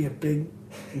would just be a big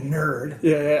nerd.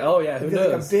 Who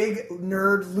knows? Like a big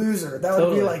nerd loser. That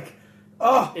would be like,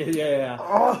 oh yeah.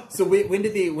 Oh. So when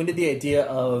did the idea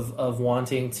of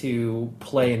wanting to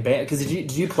play in band? Because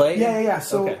did you play? Yeah.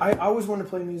 So I always wanted to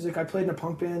play music. I played in a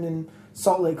punk band in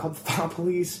Salt Lake called Thought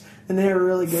Police, and they were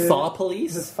really good. Thought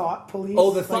Police? The Thought Police.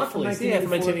 Oh, the Thought Police. From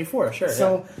 1984. Sure.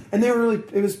 So and they were really.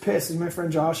 It was pissed. It was my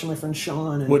friend Josh and my friend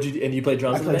Sean. And you played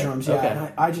drums? I played drums. Yeah. Okay.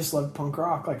 And I just loved punk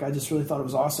rock. Like, I just really thought it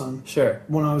was awesome. Sure.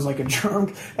 When I was like a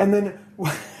drunk, and then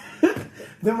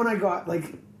when I got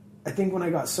like. I think when I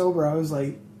got sober, I was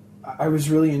like, I was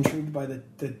really intrigued by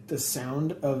the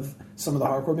sound of some of the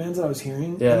hardcore bands that I was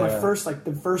hearing. And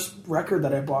the first record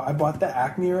that I bought the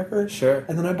Acme record. Sure.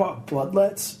 And then I bought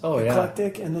Bloodlet's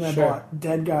Eclectic, and then I bought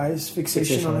Dead Guys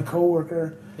Fixation on a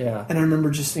Coworker. Yeah. And I remember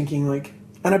just thinking like,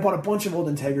 and I bought a bunch of old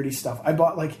Integrity stuff. I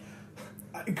bought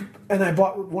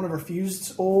one of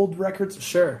Refused's old records.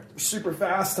 Sure. Super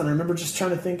fast. And I remember just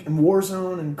trying to think, and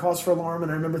Warzone and Cause for Alarm.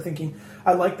 And I remember thinking,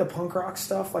 I like the punk rock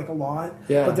stuff like a lot.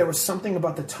 Yeah. But there was something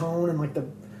about the tone and like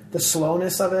the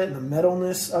slowness of it and the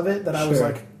metalness of it that I was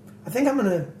like, I think I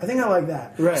like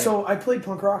that. Right. So I played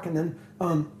punk rock, and then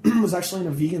was actually in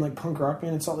a vegan like punk rock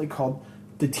band in Salt Lake called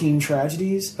the Teen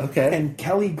Tragedies. Okay. And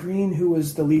Kelly Green, who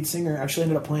was the lead singer, actually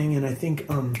ended up playing in, I think,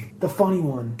 the funny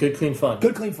one. Good Clean Fun.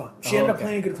 Good Clean Fun. She ended up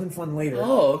playing Good Clean Fun later.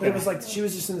 Oh, okay. But it was like, she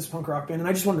was just in this punk rock band, and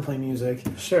I just wanted to play music.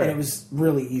 Sure. And it was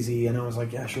really easy, and I was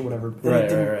like, yeah, sure, whatever.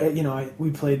 Right. You know,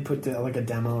 we put like a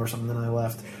demo or something, and I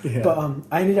left. Yeah. But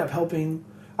I ended up helping.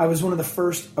 I was one of the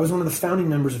founding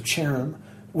members of Cherem,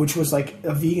 which was like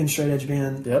a vegan straight edge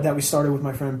band that we started with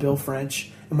my friend Bill French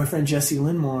and my friend Jesse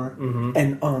Linmore. Mm-hmm.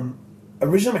 And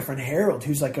originally my friend Harold,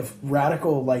 who's like a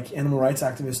radical like animal rights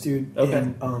activist dude. Okay.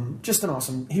 And just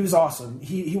he was awesome.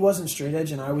 He wasn't straight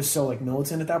edge, and I was so like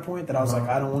militant at that point that I was like,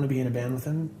 I don't want to be in a band with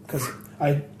him because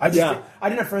I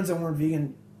didn't have friends that weren't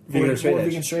vegan or straight edge.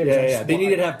 Vegan straight edge. Yeah. They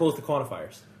needed to have both the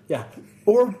quantifiers. Yeah.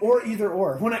 Or either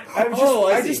or. When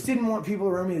I just didn't want people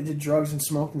around me that did drugs and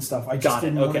smoked and stuff. I just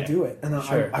didn't want to do it. And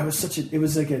I was it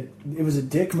was a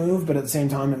dick move, but at the same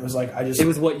time it was like it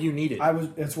was what you needed.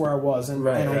 That's where I was, and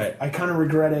right. I kind of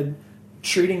regretted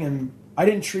treating him. I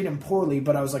didn't treat him poorly,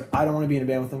 but I was like, I don't want to be in a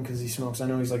band with him because he smokes. I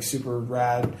know he's like super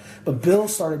rad. But Bill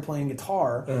started playing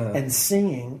guitar and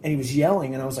singing, and he was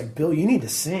yelling, and I was like, Bill, you need to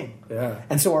sing. Yeah.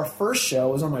 And so our first show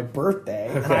was on my birthday,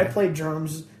 and I played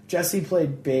drums. Jesse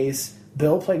played bass.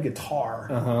 Bill played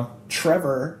guitar.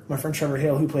 Trevor, my friend Trevor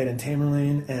Hale, who played in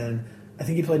Tamerlane, and I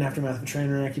think he played in Aftermath of a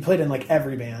Trainwreck. He played in like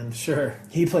every band. Sure.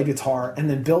 He played guitar, and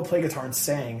then Bill played guitar and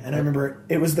sang. And I remember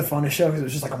it was the funnest show because it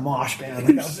was just like a mosh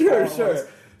band. Like, Sure.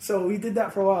 So we did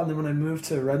that for a while, and then when I moved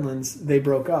to Redlands, they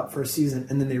broke up for a season,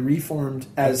 and then they reformed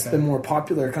as the more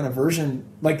popular kind of version.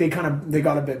 Like they got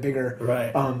a bit bigger,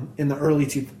 right? In the early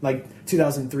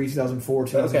 2003, 2004,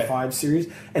 2005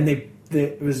 series, and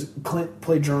it was Clint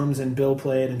played drums and Bill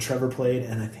played and Trevor played,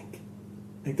 and I think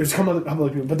there's a couple other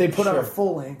people, but they put out a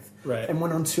full length and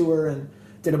went on tour and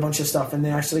did a bunch of stuff, and they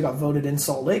actually got voted in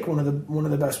Salt Lake one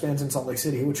of the best bands in Salt Lake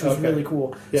City, which was really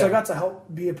cool. So I got to help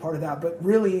be a part of that. But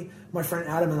really, my friend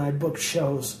Adam and I booked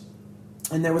shows,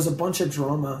 and there was a bunch of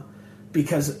drama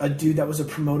because a dude that was a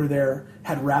promoter there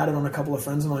had ratted on a couple of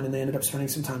friends of mine, and they ended up spending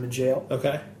some time in jail.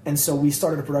 Okay. And so we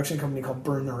started a production company called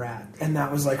Burn the Rat, and that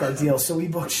was like our deal. So we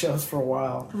booked shows for a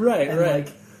while. Right. Like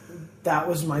that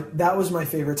was my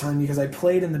favorite time because I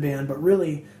played in the band, but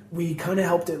really we kind of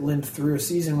helped it limp through a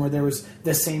season where there was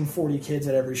the same 40 kids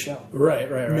at every show. Right.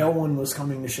 No one was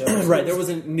coming to shows. Right. There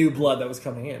wasn't new blood that was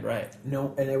coming in. Right.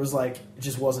 No, and it was like it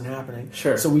just wasn't happening.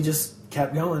 Sure. So we just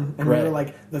kept going, and we were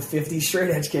like the 50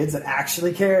 straight edge kids that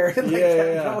actually cared. And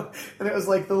kept going. And it was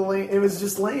like it was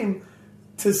just lame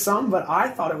to some, but I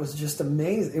thought it was just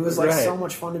amazing. It was like so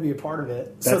much fun to be a part of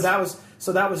it. So that was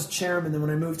Cherem, and then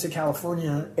when I moved to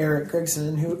California, Eric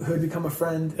Gregson, who had become a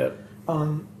friend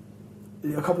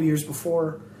a couple years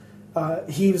before,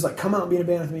 he was like, come out and be in a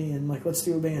band with me, and like, let's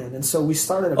do a band. And so we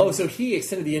started so he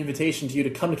extended the invitation to you to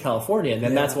come to California, and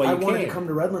then that's why you came. I wanted to come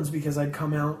to Redlands because I'd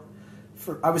come out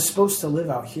I was supposed to live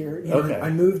out here. You know, I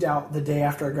moved out the day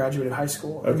after I graduated high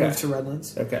school. I moved to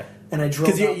Redlands. Okay. And I drove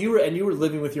because you were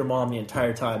living with your mom the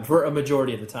entire time for a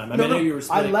majority of the time. I know you were.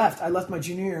 I left my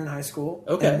junior year in high school.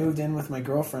 Okay. And moved in with my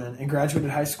girlfriend and graduated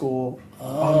high school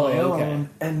on my own.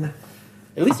 And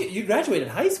at least you graduated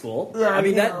high school. Yeah, I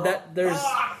mean there's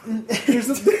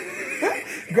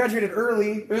graduated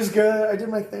early. It was good. I did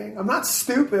my thing. I'm not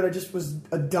stupid. I just was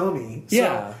a dummy. So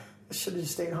I should have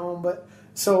just stayed home. But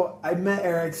so I met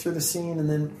Eric through the scene, and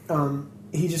then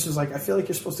he just was like, I feel like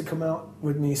you're supposed to come out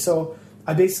with me. So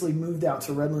I basically moved out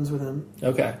to Redlands with him.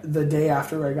 Okay. The day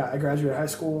after I graduated high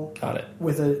school. Got it.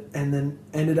 And then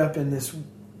ended up in this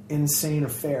insane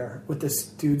affair with this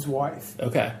dude's wife.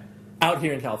 Okay. Out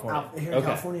here in California. Out here in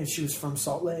California. She was from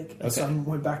Salt Lake. Okay. So I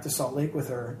went back to Salt Lake with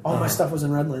her. All my stuff was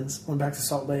in Redlands. Went back to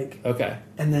Salt Lake. Okay.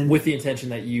 And then with the intention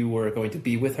that you were going to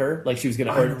be with her, like she was going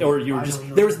to hurt, or you were just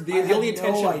there was the only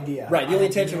intention. No idea. Right. The only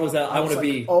intention was that I want to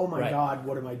be. Oh my God,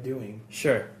 what am I doing?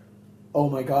 Sure. Oh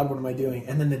my God, what am I doing?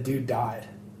 And then the dude died.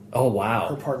 Oh wow.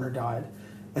 Her partner died,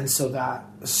 and so that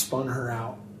spun her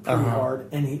out pretty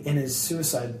hard. And in his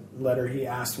suicide letter, he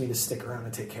asked me to stick around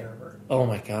and take care of her. Oh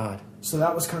my God. So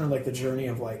that was kind of like the journey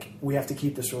of like, we have to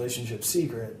keep this relationship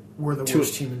secret. We're the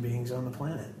worst human beings on the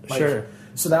planet. Like, sure.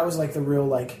 So that was like the real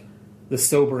like the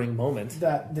sobering moment.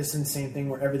 That this insane thing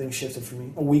where everything shifted for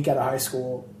me. A week out of high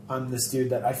school, I'm this dude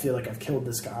that I feel like I've killed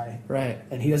this guy. Right.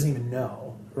 And he doesn't even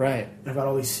know. Right. And I've got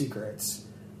all these secrets.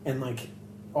 And like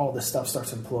all this stuff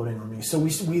starts imploding on me. So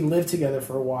we lived together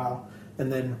for a while,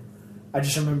 and then I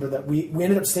just remember that we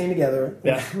ended up staying together.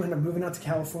 Yeah. We ended up moving out to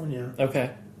California.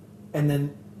 Okay. And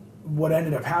then what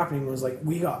ended up happening was like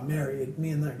we got married. Me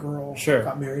and that girl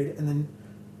got married, and then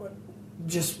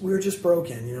we were just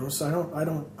broken, you know.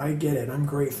 So I get it. I'm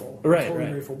grateful. Right, I'm totally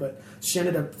right. grateful. But she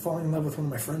ended up falling in love with one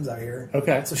of my friends out here.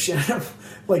 Okay. So she ended up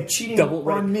like cheating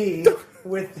on me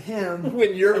with him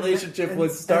when your relationship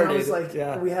was started. And I was like,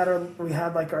 we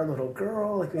had like our little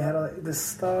girl, like we had this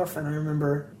stuff, and I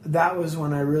remember that was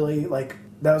when I really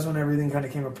that was when everything kind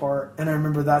of came apart, and I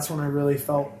remember that's when I really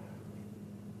felt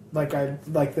like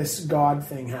this God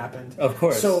thing happened. Of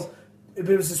course. So. But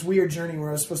it was this weird journey where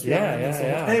I was supposed to be.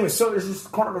 Anyway, so there's this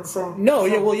kind of insane. No,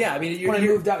 yeah, well, yeah. I mean, when I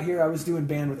moved out here, I was doing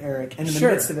band with Eric, and in the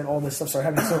midst of it, all this stuff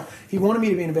started happening. So he wanted me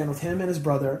to be in a band with him and his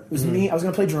brother. It was me. I was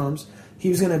going to play drums. He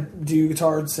was going to do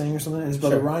guitar and sing or something, and his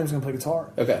brother Ryan was going to play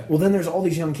guitar. Okay. Well, then there's all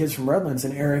these young kids from Redlands,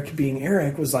 and Eric, being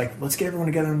Eric, was like, let's get everyone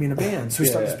together and be in a band. So we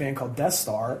started this band called Death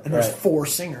Star, and there's 4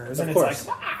 singers, and it's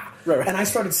like, Right. And I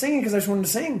started singing because I just wanted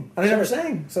to sing. And I never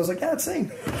sang. So I was like, let's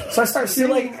sing. So I started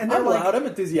singing. And I'm loud, I'm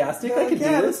enthusiastic, I can do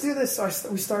this. Let's do this.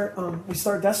 So we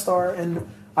start Death Star, and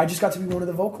I just got to be one of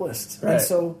the vocalists. Right. And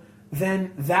so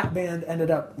then that band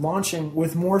ended up launching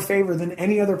with more favor than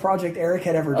any other project Eric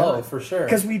had ever done. Oh, for sure.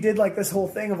 Because we did like this whole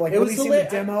thing of like releasing the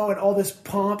demo and all this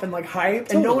pomp and like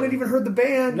hype, and no one had even heard the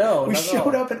band. No, we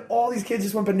showed up, and all these kids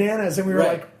just went bananas, and we were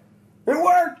like, it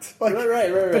worked!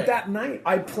 Right. But that night,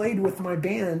 I played with my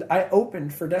band. I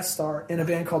opened for Death Star in a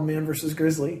band called Man vs.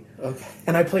 Grizzly. Okay.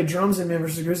 And I played drums in Man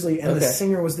vs. Grizzly, and the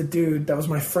singer was the dude that was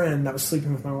my friend that was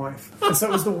sleeping with my wife. And so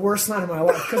it was the worst night of my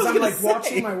life, because I'm like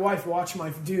watching my wife watch my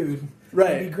dude.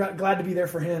 Right. And be glad to be there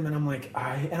for him, and I'm like,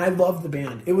 I loved the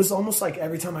band. It was almost like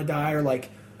Every Time I Die, or like...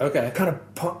 Okay. Kind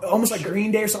of almost like Green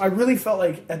Day or so. I really felt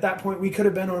like at that point we could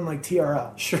have been on like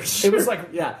TRL. Sure. It was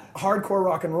like hardcore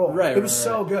rock and roll. Right. It was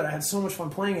so good. I had so much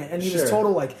fun playing it. And he was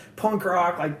total like punk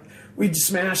rock, like we'd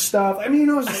smash stuff. I mean,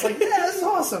 it was just like, this is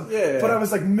awesome. But I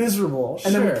was like miserable.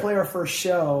 And then we play our first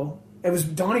show. It was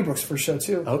Donnybrook's first show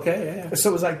too. Okay, So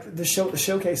it was like the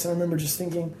showcase, and I remember just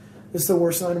thinking, this is the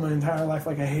worst night of my entire life.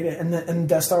 Like, I hate it. And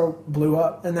Death Star blew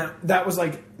up. And that was,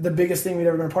 like, the biggest thing we'd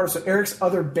ever been a part of. So Eric's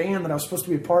other band that I was supposed to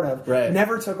be a part of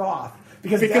never took off.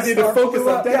 Because he didn't focus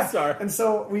on Death Star. And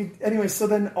so so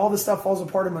then all this stuff falls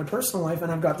apart in my personal life.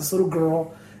 And I've got this little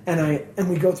girl. And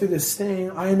we go through this thing.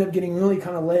 I end up getting really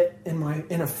kind of lit in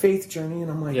a faith journey.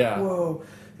 And I'm like, whoa.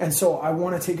 And so I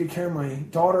want to take good care of my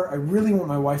daughter. I really want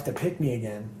my wife to pick me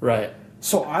again. Right.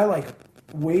 So I,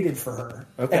 waited for her.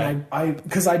 Okay. And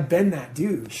because I'd been that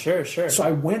dude. Sure. So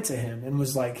I went to him and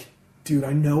was like, dude,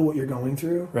 I know what you're going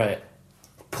through. Right.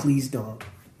 Please don't.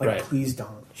 Please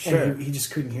don't. Sure. And he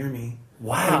just couldn't hear me.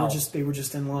 Wow. They were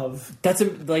just in love. That's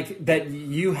that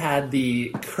you had the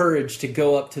courage to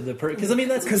go up to the person. Because I mean,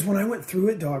 that's because when I went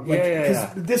through it, dog.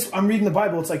 I'm reading the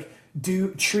Bible. It's like,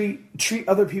 treat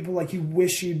other people like you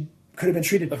wish you could have been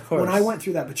treated. Of course. When I went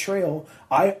through that betrayal,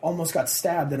 I almost got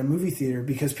stabbed at a movie theater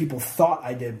because people thought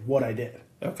I did what I did.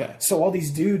 Okay. So all these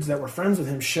dudes that were friends with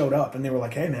him showed up, and they were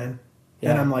like, "Hey, man,"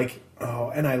 and I'm like, "Oh,"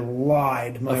 and I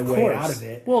lied my way out of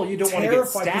it. Well, you don't want to get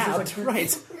stabbed,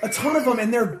 right? A ton of them,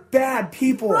 and they're bad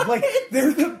people. Right. Like,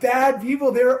 they're the bad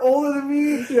people. They're older than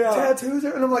me. Tattoos,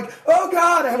 and I'm like, "Oh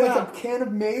God!" I have like a can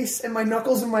of mace and my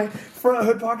knuckles in my front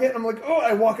hood pocket. And I'm like, "Oh!"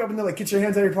 I walk up and they're like, "Get your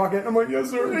hands out of your pocket." I'm like,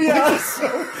 "Yes, sir." Yeah,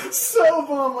 so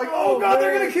bummed. Like, "Oh God,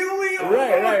 they're gonna kill me!" Oh,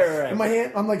 right. And my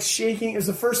hand, I'm like shaking. It was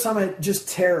the first time I just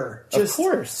terror. Just of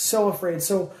course, so afraid.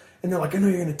 So, and they're like, "I know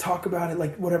you're gonna talk about it,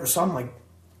 like whatever." So I'm like,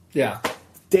 yeah.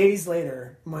 Days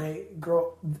later, my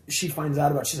girl, she finds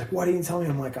out about it. She's like, "Why didn't you tell me?"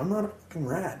 I'm like, "I'm not a fucking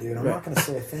rat, dude. I'm not going to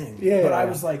say a thing." But I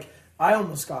was like, I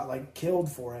almost got like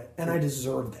killed for it, and I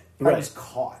deserved it. I was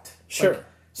caught. Sure. Like,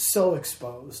 so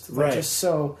exposed. Like, just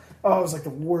so, it was like the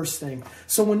worst thing.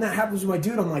 So when that happens with my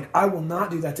dude, I'm like, I will not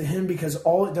do that to him, because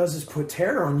all it does is put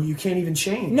terror on you. You can't even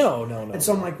change. No. And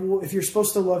so I'm like, well, if you're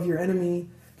supposed to love your enemy,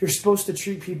 you're supposed to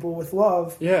treat people with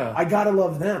love. Yeah. I got to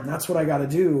love them. That's what I got to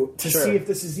do to see if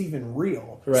this is even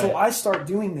real. Right. So I start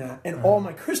doing that, and all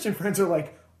my Christian friends are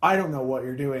like, I don't know what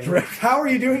you're doing. Right. How are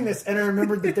you doing this? And I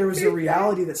remembered that there was a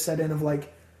reality that set in of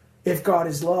like, if God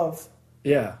is love.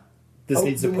 Yeah. This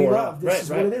needs to pour out. This is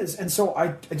what it is. And so I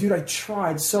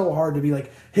tried so hard to be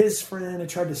like his friend. I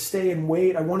tried to stay and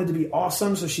wait. I wanted to be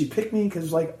awesome. So she picked me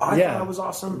because like I thought I was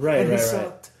awesome. Right. And he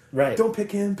sucked. Right. Don't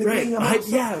pick him. Pick me.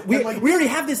 We already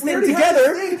have this thing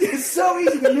together. It's so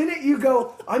easy. The minute you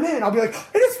go, I'm in, I'll be like,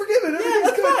 it is forgiven.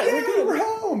 Everything's good. We're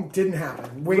home. Didn't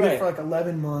happen. Waited for like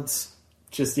 11 months.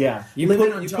 Just, you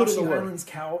living on Joshua Island's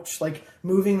couch, like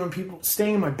moving on people,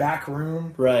 staying in my back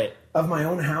room of my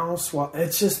own house. Well,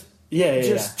 it's just,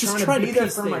 just trying to be there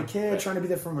for my kid, trying to be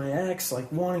there for my ex, like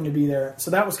wanting to be there.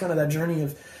 So that was kind of that journey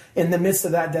of, in the midst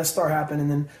of that, Death Star happened,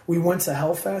 and then we went to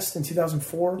Hellfest in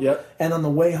 2004. Yep. And on the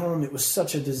way home, it was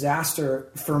such a disaster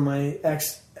for my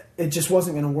ex. it just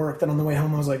wasn't going to work. Then on the way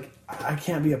home, I was like, I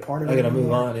can't be a part of it. I gotta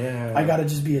move on. Yeah. I gotta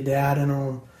just be a dad and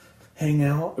I'll hang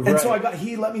out. Right. And so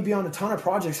he let me be on a ton of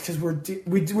projects because we're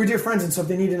dear friends. And so if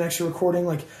they need an extra recording,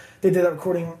 like they did that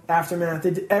recording Aftermath.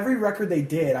 Every record they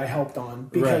did, I helped on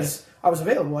because I was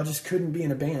available. I just couldn't be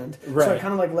in a band. Right. So I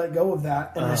kind of like let go of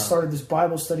that, and I started this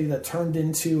Bible study that turned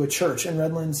into a church in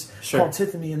Redlands called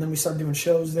Tiffany, and then we started doing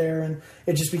shows there, and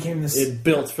it just became this. It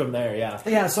built from there, yeah.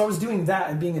 Yeah, so I was doing that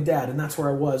and being a dad, and that's where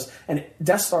I was. And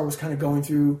Death Star was kind of going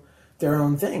through their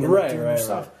own thing and doing their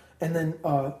stuff. And then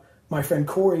my friend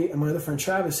Corey and my other friend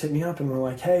Travis hit me up and were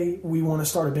like, hey, we want to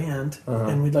start a band,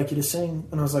 and we'd like you to sing.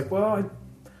 And I was like, well, I'm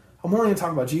only going to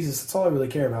talk about Jesus. That's all I really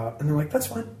care about. And they're like, that's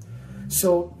fine.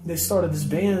 So they started this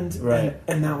band,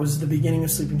 and that was the beginning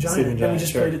of Sleeping Giant. And we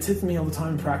just played at Tiffany all the time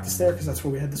and practiced there because that's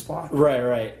where we had the spot.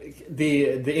 Right.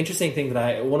 The interesting thing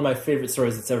that one of my favorite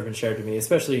stories that's ever been shared to me,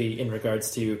 especially in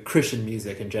regards to Christian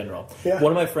music in general. Yeah.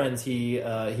 One of my friends, he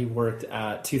worked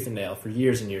at Tooth and Nail for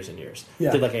years and years and years.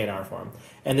 Yeah. Did like A&R for him.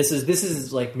 And this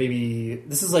is like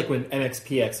when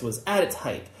MXPX was at its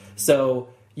height. So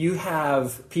you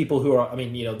have people who are,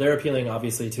 they're appealing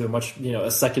obviously to a much, a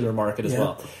secular market as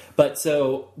well. But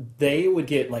so they would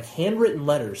get like handwritten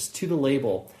letters to the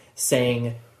label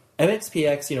saying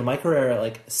MXPX, Mike Herrera,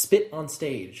 like spit on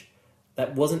stage.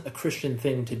 That wasn't a Christian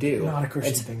thing to do. Not a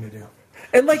Christian thing to do.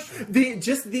 And like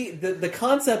the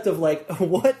concept of like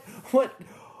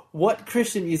what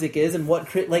Christian music is and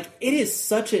it is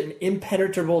such an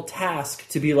impenetrable task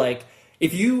to be like,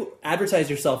 if you advertise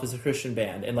yourself as a Christian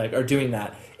band and like are doing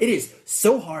that, it is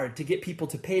so hard to get people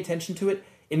to pay attention to it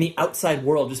in the outside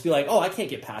world. Just be like, oh, I can't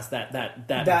get past that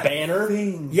banner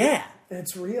thing. Yeah,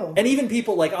 it's real. And even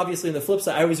people like obviously on the flip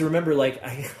side, I always remember like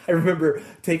I remember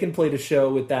taking Play to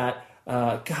Show with that.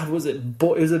 God, was it? It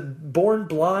was a Born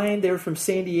Blind. They were from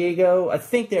San Diego. I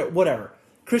think they're whatever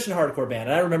Christian hardcore band.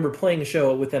 And I remember playing a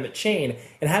show with them at Chain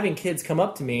and having kids come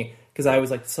up to me because I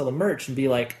always like to sell the merch and be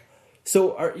like,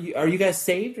 so are you guys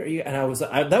saved? Are you? And I was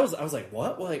like,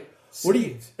 what? Well, like, what are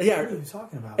you? Yeah, what are you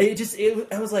talking about?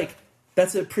 I was like,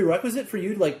 that's a prerequisite for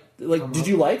you to like. Did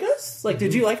you like us? Like,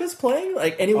 did you like us playing?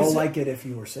 Like, and it was. I'll like it if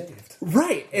you were saved.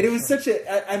 Right, and it was such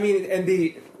a. And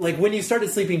the like when you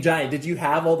started Sleeping Giant, did you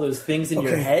have all those things in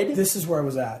your head? This is where I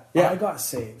was at. Yeah. I got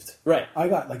saved. Right. I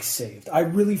got saved. I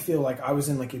really feel like I was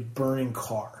in like a burning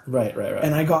car. Right.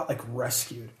 And I got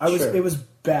rescued. It was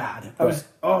bad.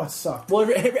 It sucked. Well,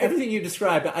 everything you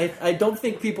described, I don't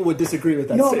think people would disagree with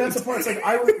that. No, that's the part. It's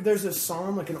like there's a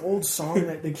song, like an old song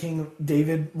that the King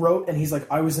David wrote, and he's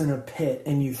like, I was in a pit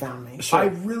and you found me. Sure. I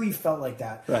really felt like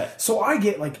that. Right. So I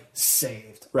get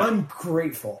saved. Right. I'm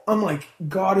grateful. I'm like,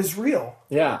 God is real.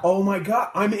 Yeah. Oh my God,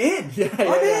 I'm in.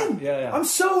 I'm in. Yeah. I'm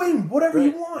so in. Whatever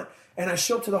you want. And I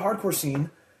show up to the hardcore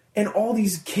scene. And all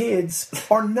these kids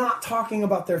are not talking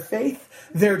about their faith.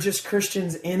 They're just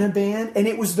Christians in a band. And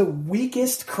it was the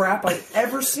weakest crap I've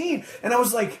ever seen. And I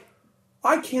was like,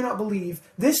 I cannot believe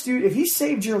this dude, if he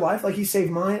saved your life like he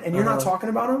saved mine and you're not talking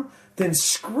about him, then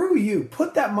screw you.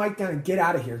 Put that mic down and get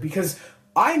out of here. Because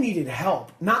I needed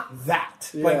help, not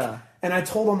that. Yeah. And I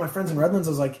told all my friends in Redlands,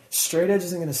 I was like, straight edge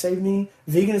isn't going to save me.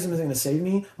 Veganism isn't going to save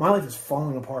me. My life is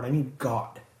falling apart. I need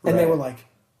God. And they were like,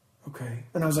 okay.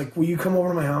 And I was like, will you come over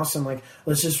to my house and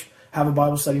let's just have a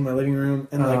Bible study in my living room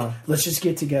and let's just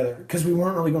get together. Because we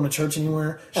weren't really going to church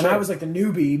anywhere. And I was like the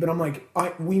newbie, but I'm like,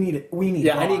 we need it. We need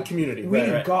God. I need community. We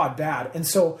need God bad. And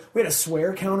so we had a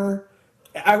swear counter.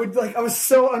 I was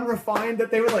so unrefined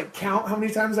that they would count how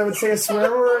many times I would say a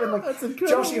swear word. And That's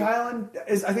incredible. Joshie Highland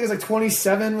I think it was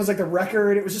 27 was the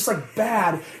record. It was just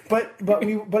bad. But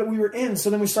we were in. So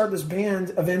then we started this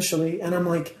band eventually, and I'm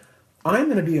like, I'm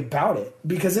going to be about it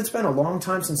because it's been a long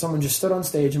time since someone just stood on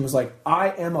stage and was like, I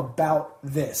am about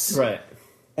this. Right.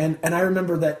 And I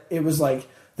remember that it was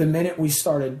the minute we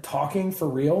started talking for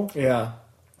real. Yeah.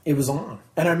 It was on.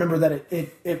 And I remember that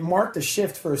it marked a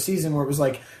shift for a season where it was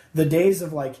the days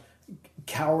of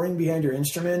cowering behind your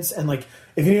instruments and if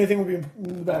anything would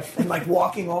be and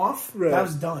walking off, that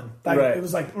was done. It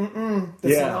was that's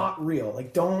not real.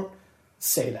 Don't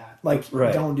say that.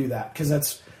 Don't do that.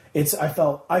 Because I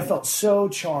felt so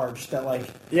charged that I'm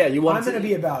going to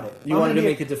be about it. You wanted to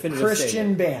make a definitive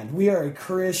Christian band. We are a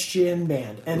Christian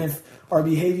band. And if our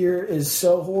behavior is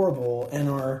so horrible and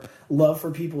our love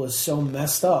for people is so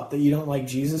messed up that you don't like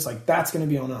Jesus, that's going to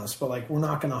be on us. But we're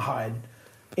not going to hide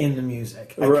in the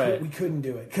music. We couldn't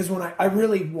do it. Because when I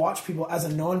really watch people as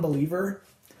a non-believer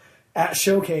at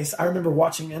Showcase, I remember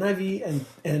watching NIV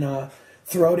and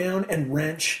Throwdown and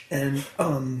Wrench and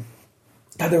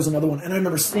God, there was another one. And I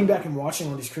remember sitting back and watching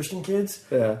all these Christian kids.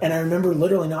 Yeah. And I remember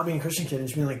literally not being a Christian kid and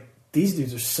just being like, these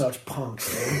dudes are such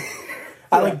punks, dude.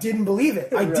 I didn't believe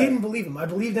it. I didn't believe him. I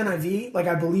believed NIV. Like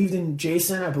I believed in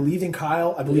Jason. I believed in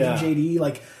Kyle. I believed in JD.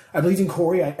 Like I believed in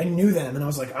Corey. I knew them, and I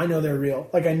was like, I know they're real.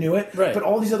 Like I knew it. Right. But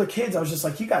all these other kids, I was just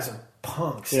like, you guys are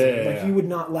punks. You would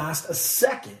not last a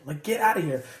second. Like get out of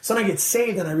here. So then I get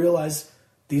saved, and I realize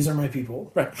these are my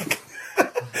people. Right.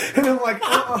 And I'm like, no,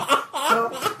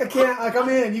 I can't. Like I'm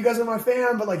in. You guys are my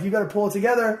fan, but like you got to pull it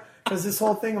together. Because this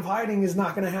whole thing of hiding is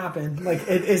not going to happen. Like,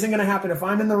 it isn't going to happen. If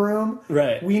I'm in the room,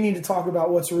 we need to talk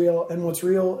about what's real. And what's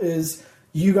real is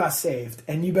you got saved.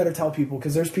 And you better tell people.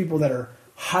 Because there's people that are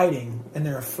hiding and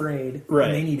they're afraid.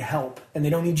 And they need help. And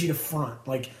they don't need you to front.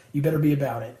 Like, you better be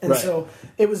about it. And so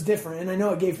it was different. And I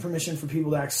know it gave permission for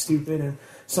people to act stupid and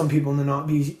some people to not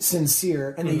be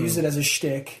sincere. And they use it as a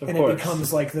shtick. And it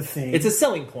becomes like the thing. It's a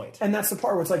selling point. And that's the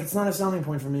part where it's like, it's not a selling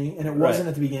point for me. And it wasn't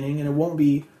at the beginning. And it won't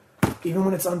be. Even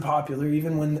when it's unpopular,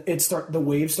 even when the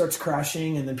wave starts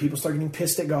crashing and then people start getting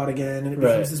pissed at God again and it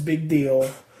becomes this big deal,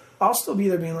 I'll still be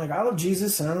there being like, I love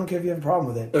Jesus and I don't care if you have a problem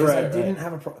with it. Because I didn't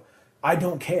have a problem. I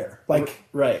don't care.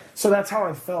 So that's how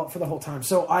I felt for the whole time.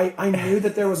 So I knew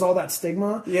that there was all that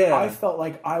stigma. I felt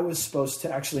like I was supposed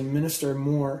to actually minister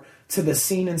more to the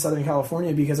scene in Southern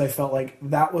California because I felt like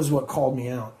that was what called me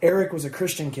out. Eric was a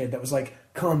Christian kid that was like,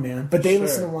 come, man. But they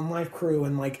listened to One Life Crew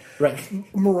and like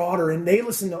Marauder, and they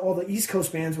listened to all the East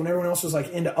Coast bands when everyone else was like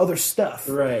into other stuff.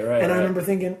 And I remember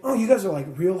thinking, oh, you guys are like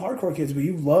real hardcore kids, but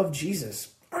you love Jesus.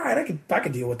 All right, I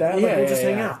could deal with that. We'll just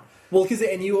hang out. Well, because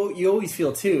you always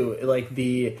feel too like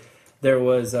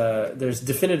there's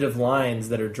definitive lines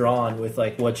that are drawn with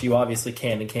like what you obviously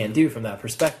can and can't do from that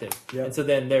perspective. And so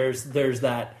then there's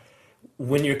that.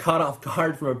 When you're caught off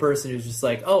guard from a person who's just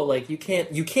like, oh, like you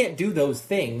can't do those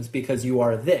things because you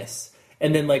are this,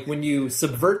 and then like when you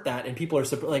subvert that and people are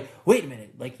like, wait a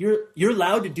minute, like you're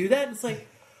allowed to do that? And it's like,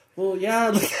 well, yeah,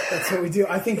 that's what we do.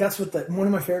 I think that's what one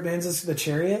of my favorite bands is, The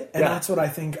Chariot, and that's what I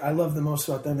think I love the most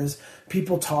about them is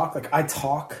people talk like I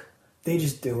talk, they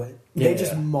just do it. They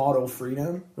just model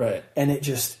freedom, and it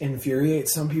just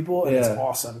infuriates some people, and it's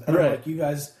awesome. And I'm like,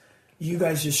 you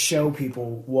guys just show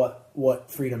people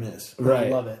what freedom is. And I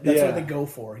love it. That's what they go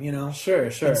for, you know? Sure.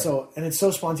 And it's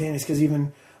so spontaneous because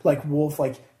even like Wolf,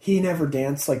 like he never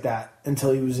danced like that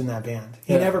until he was in that band.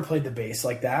 He never played the bass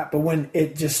like that. But when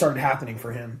it just started happening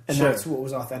for him, and that's what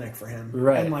was authentic for him.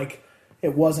 And like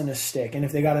it wasn't a stick. And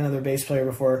if they got another bass player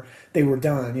before they were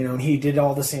done, you know, and he did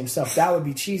all the same stuff, that would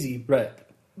be cheesy. But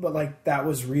like that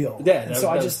was real. And so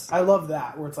I love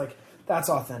that where it's like, that's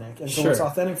authentic. And so what's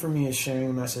authentic for me is sharing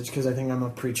the message because I think I'm a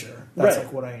preacher. That's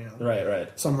like what I am. Right.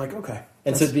 So I'm like, okay.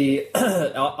 And so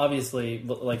obviously,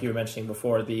 like you were mentioning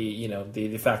before,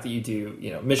 the fact that you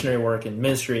do, missionary work and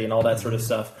ministry and all that sort of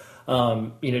stuff,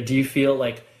 do you feel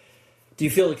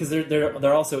because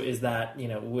there also is that,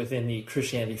 within the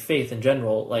Christianity faith in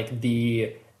general, like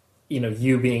the,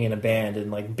 you being in a band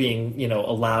and like being, a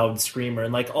loud screamer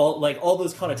and like all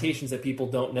those connotations that people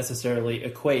don't necessarily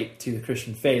equate to the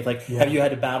Christian faith. Like, have you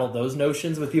had to battle those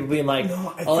notions with people being like,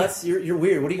 you're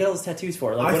weird. What do you got all those tattoos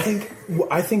for? Like,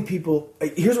 I think people,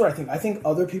 here's what I think. I think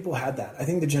other people had that. I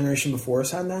think the generation before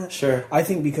us had that. Sure. I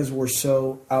think because we're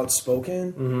so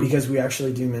outspoken, because we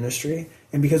actually do ministry,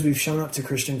 and because we've shown up to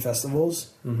Christian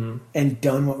festivals and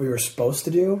done what we were supposed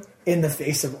to do in the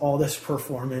face of all this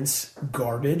performance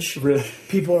garbage,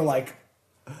 people are like...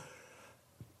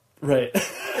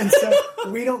 And so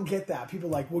we don't get that. People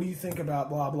are like, what do you think about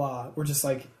blah, blah? We're just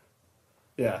like,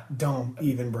 don't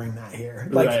even bring that here.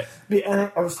 Like,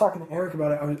 and I was talking to Eric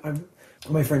about it.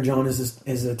 My friend John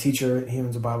is a teacher. He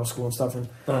owns a Bible school and stuff, and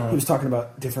he was talking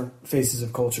about different phases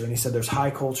of culture. And he said there's high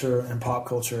culture and pop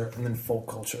culture, and then folk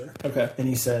culture. And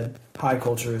he said high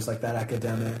culture is like that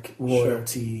academic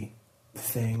royalty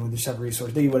thing. We just have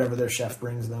resources. They eat whatever their chef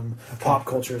brings them. Pop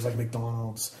culture is like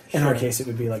McDonald's. In our case, it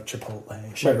would be like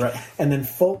Chipotle. And then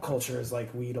folk culture is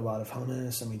like we eat a lot of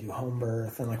hummus and we do home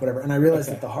birth and like whatever. And I realized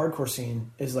that the hardcore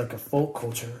scene is like a folk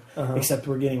culture, except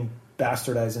we're getting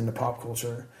bastardized into pop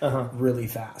culture really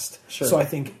fast. So I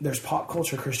think there's pop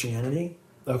culture Christianity.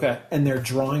 And they're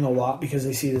drawing a lot because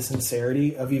they see the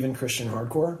sincerity of even Christian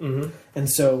hardcore. And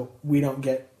so we don't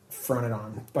get fronted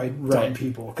on by dumb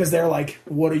people because they're like,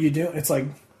 what are you doing? It's like,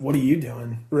 what are you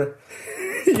doing?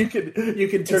 You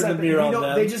can turn the mirror on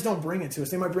them. They just don't bring it to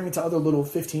us. They might bring it to other little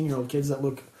 15-year-old kids that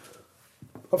look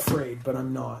afraid, but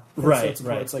I'm not.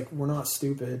 It's like, we're not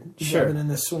stupid. We've been in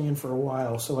this swinging for a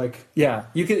while, so like... Yeah,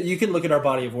 you can look at our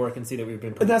body of work and see that we've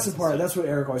been... And that's the part. That's what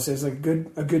Eric always says. Like,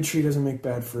 a good tree doesn't make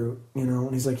bad fruit,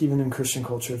 And he's like, even in Christian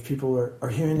culture, if people are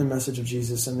hearing the message of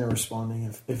Jesus and they're responding,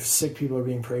 if sick people are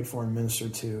being prayed for and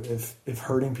ministered to, if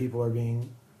hurting people are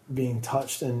being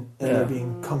touched and they're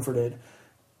being comforted,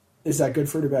 is that good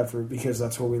fruit or bad fruit? Because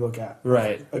that's what we look at.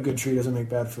 Right. A good tree doesn't make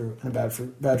bad fruit, and bad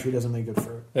tree doesn't make good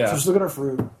fruit. Yeah. So just look at our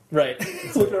fruit. Right.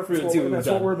 Look at our fruit and see what we've That's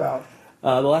done. what we're about.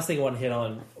 The last thing I want to hit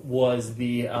on was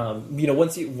the,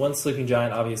 once Sleeping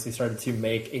Giant obviously started to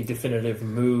make a definitive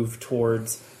move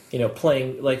towards,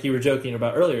 playing, like you were joking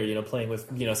about earlier, playing with,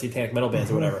 satanic metal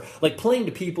bands or whatever. Like playing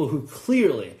to people who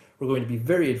clearly were going to be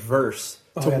very adverse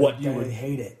to what you would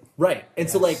hate it. Right. And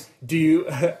so, like, do you,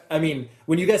 I mean,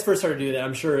 when you guys first started doing that,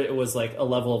 I'm sure it was, like, a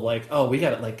level of, like, oh, we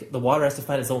got it, like, the water has to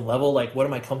find its own level, like, what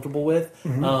am I comfortable with?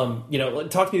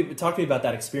 Talk to me about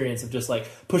that experience of just, like,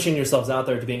 pushing yourselves out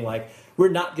there to being, like, we're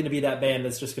not going to be that band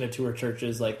that's just going to tour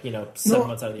churches, like, 7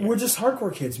 months out of the year. We're just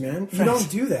hardcore kids, man. You don't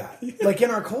do that. Like,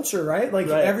 in our culture, right? Like,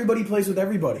 everybody plays with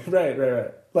everybody. Right.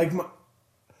 Like,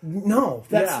 no,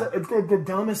 that's the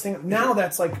dumbest thing. Now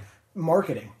that's, like,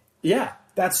 marketing. Yeah.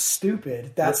 That's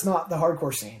stupid. That's not the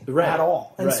hardcore scene at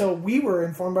all. And so we were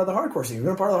informed by the hardcore scene. We've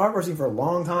been part of the hardcore scene for a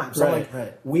long time. So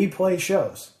we play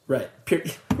shows. Right.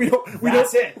 We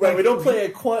don't play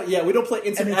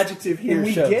instant adjective here. And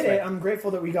we get it. I'm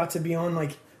grateful that we got to be on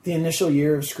like the initial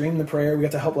year of Scream the Prayer. We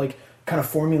got to help like kind of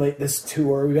formulate this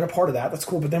tour. We've been a part of that. That's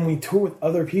cool. But then we tour with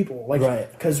other people,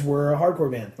 like because we're a hardcore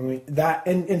band. I mean, that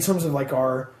and in terms of like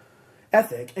our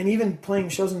ethic and even playing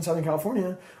shows in Southern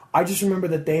California, I just remember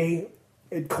that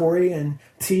Corey and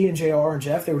T and JR and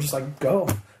Jeff, they were just like, go.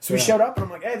 So we showed up and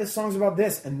I'm like, hey, this song's about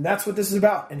this and that's what this is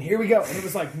about. And here we go. And it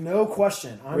was like, no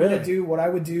question. I'm going to do what I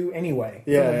would do anyway.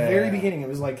 From the very beginning, it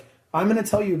was like, I'm going to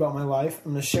tell you about my life.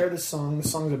 I'm going to share this song.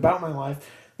 This song's about my life.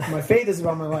 My faith is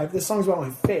about my life. This song's about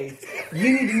my faith.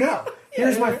 You need to know.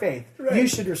 Here's my faith. Right. You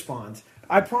should respond.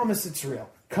 I promise it's real.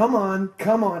 Come on.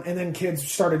 And then kids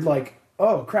started like,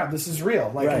 oh crap, this is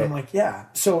real. Like, and I'm like, yeah.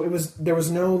 So there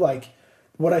was no like,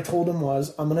 what I told them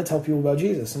was, I'm going to tell people about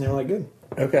Jesus. And they were like, good.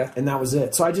 Okay. And that was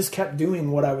it. So I just kept doing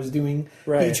what I was doing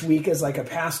each week as like a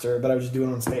pastor, but I was just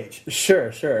doing it on stage.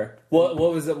 Sure. What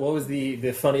was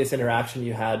the funniest interaction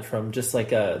you had from just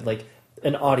like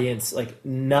an audience, like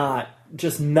not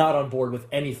on board with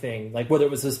anything, like whether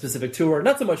it was a specific tour,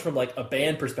 not so much from like a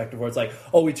band perspective where it's like,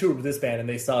 oh, we toured with this band and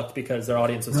they sucked because their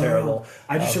audience was terrible.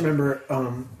 I just remember...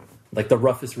 like the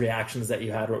roughest reactions that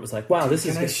you had where it was like, wow, this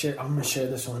is... I'm going to share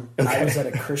this one. Okay. I was at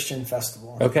a Christian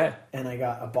festival. Okay. And I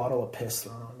got a bottle of piss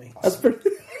thrown on me. That's pretty...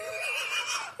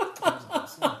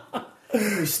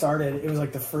 We started, it was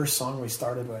like the first song we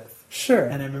started with. Sure.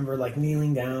 And I remember like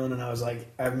kneeling down and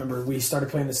I remember we started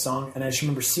playing this song and I just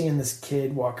remember seeing this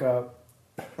kid walk up.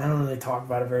 I don't really talk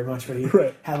about it very much, but he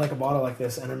had like a bottle like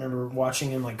this and I remember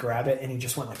watching him like grab it and he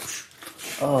just went like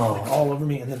all over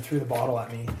me and then threw the bottle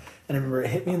at me. And I remember it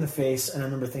hit me in the face, and I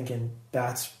remember thinking,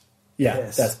 that's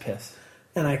piss. That's piss.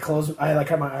 And I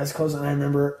had my eyes closed, and I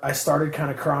remember I started kind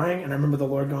of crying, and I remember the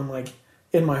Lord going like,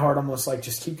 in my heart almost like,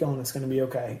 just keep going, it's going to be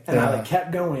okay. And I like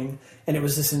kept going, and it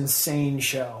was this insane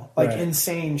show.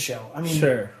 Insane show. I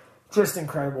mean, just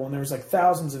incredible. And there was like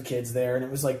thousands of kids there, and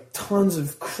it was like tons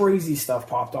of crazy stuff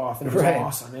popped off, and it was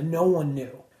awesome, and no one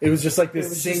knew. It was just like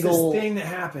this single thing that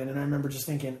happened, and I remember just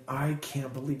thinking, I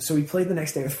can't believe. So we played the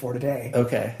next day with For Today.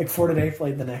 Okay, like For Today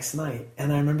played the next night,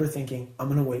 and I remember thinking, I'm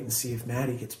gonna wait and see if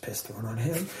Maddie gets pissed thrown on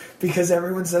him because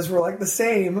everyone says we're like the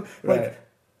same,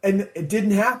 and it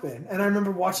didn't happen. And I remember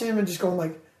watching him and just going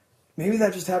like, maybe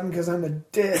that just happened because I'm a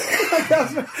dick.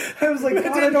 I was like,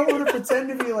 God, I don't want to pretend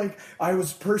to be like I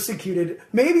was persecuted.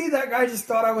 Maybe that guy just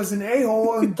thought I was an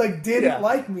a-hole and like didn't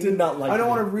like me. Did not like me. I don't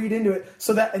want to read into it.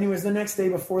 So that, anyways, the next day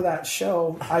before that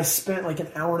show, I spent like an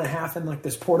hour and a half in like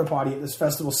this porta potty at this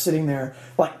festival, sitting there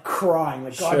like crying,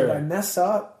 like God, did I mess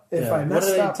up? If I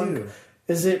messed up,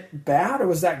 is it bad or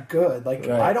was that good? Like,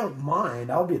 I don't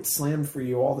mind. I'll get slammed for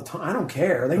you all the time. I don't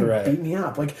care. They can beat me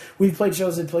up. Like, we've played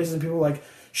shows in places and people are like,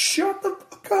 shut the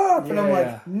fuck up. And I'm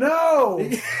like, no,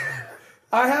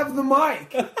 I have the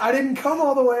mic. I didn't come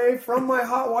all the way from my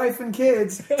hot wife and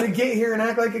kids to get here and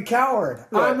act like a coward.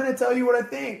 I'm going to tell you what I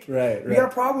think. Right. You got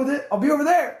a problem with it? I'll be over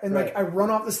there. And like, I run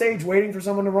off the stage waiting for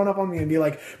someone to run up on me and be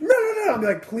like, no. I'll be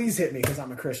like, please hit me because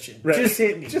I'm a Christian. Just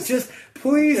hit me. Just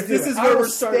please do this it. Is where I will we're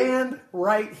starting. stand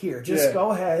right here. Just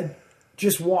go ahead.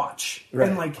 Just watch.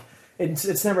 And like,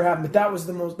 it's never happened. But that was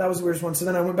the weirdest one. So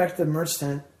then I went back to the merch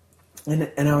tent.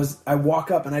 And I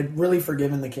walk up and I'd really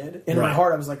forgiven the kid. In my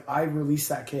heart, I was like, I released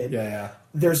that kid.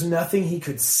 There's nothing he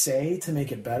could say to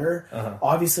make it better.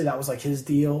 Obviously, that was like his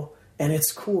deal. And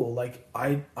it's cool. Like,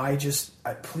 I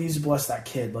please bless that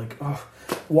kid. Like,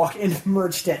 walk in the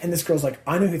merch tent. And this girl's like,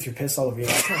 I know who threw piss all over you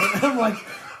last night. And I'm like,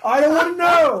 I don't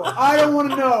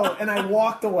want to know. And I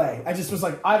walked away. I just was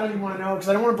like, I don't even want to know because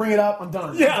I don't want to bring it up. I'm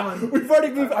done. I'm done. We've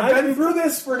already moved. I've been through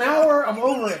this for an hour. I'm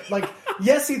over it. Like,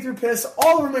 yes, he threw piss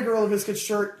all over my Gorilla Biscuit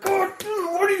shirt. God,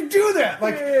 what are do you do that?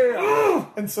 Like,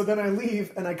 and so then I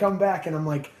leave and I come back and I'm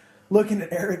like looking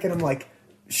at Eric and I'm like,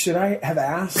 should I have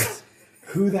asked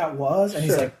who that was? And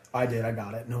he's like, I did. I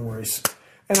got it. No worries.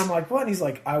 And I'm like, what? And he's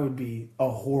like, I would be a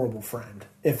horrible friend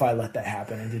if I let that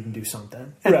happen and didn't do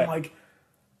something. And I'm like,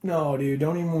 no, dude,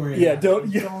 don't even worry. Yeah,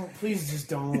 don't. Please just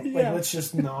don't. Like, let's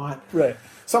just not. Right.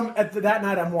 So that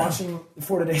night I'm watching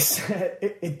For Today's Set.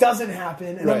 It doesn't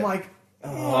happen. And I'm like,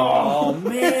 oh,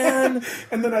 man.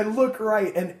 And then I look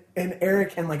right, and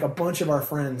Eric and like a bunch of our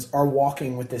friends are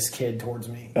walking with this kid towards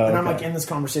me. And I'm like in this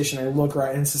conversation. I look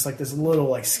right, and it's just like this little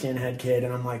like skinhead kid.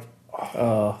 And I'm like,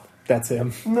 oh, that's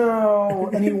him. No.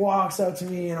 And he walks up to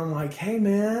me, and I'm like, hey,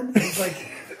 man. And he's like,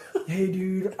 hey,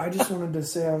 dude, I just wanted to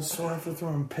say I was sorry for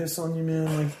throwing piss on you,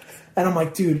 man. Like, and I'm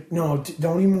like, dude, no,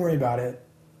 don't even worry about it.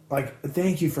 Like,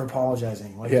 thank you for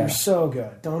apologizing. Like, you're so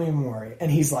good. Don't even worry.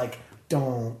 And he's like,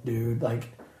 don't, dude. Like,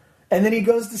 and then he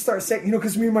goes to start saying,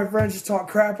 because me and my friends just talk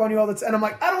crap on you all the time. And I'm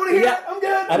like, I don't want to hear it. I'm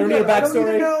good. I don't need a backstory. I don't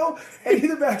need to know any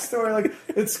of the backstory. Like,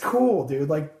 it's cool, dude.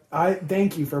 Like, I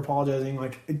thank you for apologizing.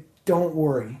 Like, don't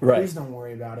worry. Right. Please don't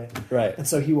worry about it. Right. And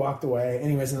so he walked away.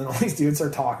 Anyways, and then all these dudes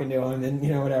start talking to him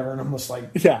and, whatever. And I'm just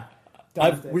like,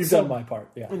 we've done my part.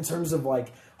 Yeah. In terms of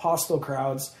like hostile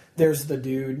crowds, there's the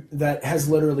dude that has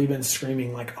literally been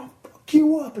screaming like, "I'll fuck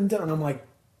you up," and I'm like,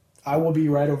 I will be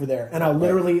right over there. And I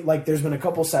literally like, there's been a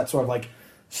couple sets where I've like,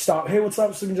 stop. Hey, what's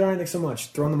up, Sleeping Giant? Thanks so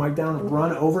much. Throwing the mic down,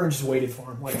 run over, and just waited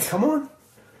for him. Like, come on.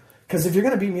 Because if you're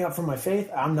going to beat me up for my faith,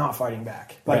 I'm not fighting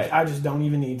back. Like, I just don't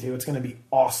even need to. It's going to be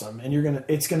awesome. And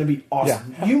it's going to be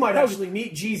awesome. Yeah. You might actually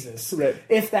meet Jesus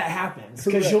if that happens.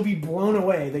 Because you'll be blown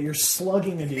away that you're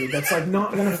slugging a dude that's like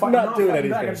not going to fight, not doing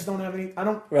anything back. I just don't have any,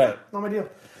 not my deal.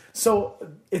 So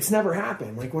it's never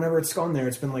happened. Like, whenever it's gone there,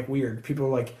 it's been like weird. People are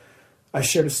like, I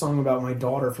shared a song about my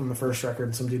daughter from the first record,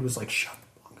 and some dude was like, shut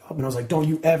the fuck up. And I was like, don't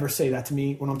you ever say that to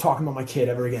me when I'm talking about my kid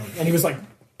ever again. And he was like,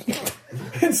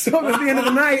 and so at the end of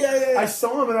the night, I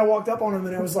saw him and I walked up on him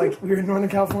and I was like, we were in Northern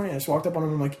California. I just walked up on him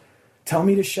and I'm like, tell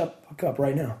me to shut the fuck up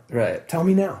right now. Right. Tell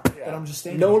me now that I'm just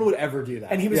standing. No one would ever do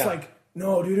that. And he was like,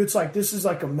 no, dude, it's like, this is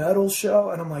like a metal show.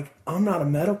 And I'm like, I'm not a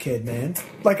metal kid, man.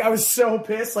 Like, I was so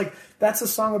pissed. Like, that's a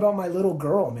song about my little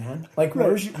girl, man. Like, what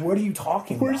are you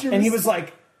talking about? And he was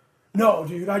like, no,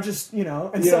 dude, I just,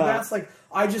 and so that's like,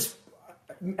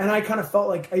 and I kind of felt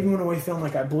like, I even went away feeling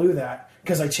like I blew that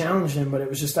because I challenged him, but it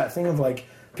was just that thing of like,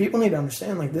 people need to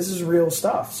understand, like, this is real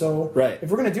stuff. So if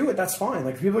we're going to do it, that's fine.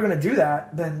 Like, if people are going to do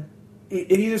that, then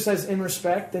it either says in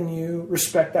respect, then you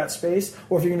respect that space,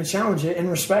 or if you're going to challenge it in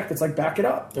respect, it's like, back it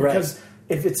up. Because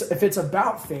if it's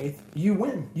about faith, you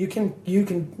win. You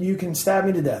can stab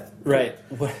me to death. Right.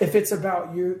 If it's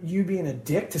about you being a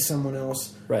dick to someone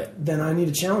else, then I need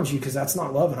to challenge you because that's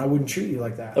not love, and I wouldn't treat you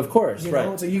like that. Of course, you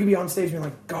know? So you can be on stage being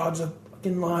like, God's a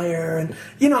fucking liar, and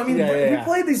we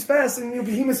played these fests, and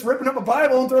Behemoth's ripping up a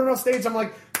Bible and throwing it on stage. I'm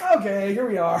like, okay, here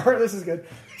we are. This is good.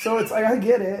 So it's like, I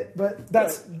get it, but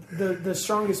that's the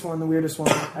strongest one, the weirdest one.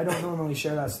 I don't normally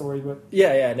share that story, but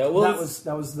well,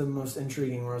 that was the most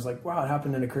intriguing. Where I was like, wow, it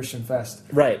happened in a Christian fest.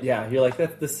 Right? Yeah, you're like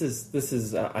that. This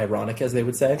is ironic, as they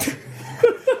would say.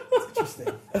 That's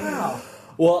interesting. Wow.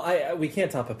 Well, we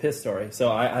can't top a piss story,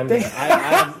 so I'm going to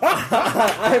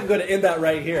end that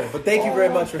right here. But thank you very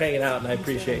much for hanging out, and I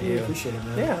appreciate you. Appreciate it,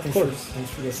 man. Yeah, of course.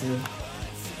 Thanks for listening.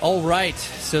 All right,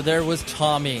 so there was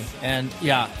Tommy, and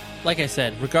like I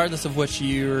said, regardless of what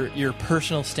your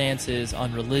personal stance is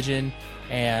on religion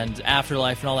and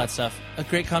afterlife and all that stuff, a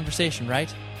great conversation,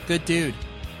 right? Good dude,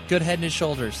 good head and his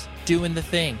shoulders, doing the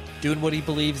thing, doing what he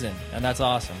believes in, and that's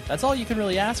awesome. That's all you can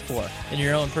really ask for in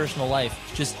your own personal life.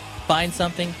 Just find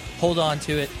something, hold on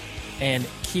to it, and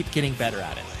keep getting better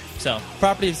at it. So,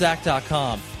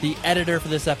 propertyofzach.com, the editor for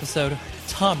this episode,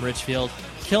 Tom Richfield,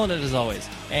 killing it as always.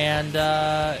 And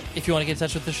if you want to get in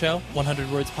touch with the show,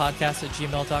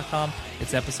 100wordspodcast@gmail.com.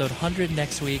 It's episode 100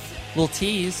 next week. Little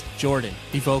tease, Jordan,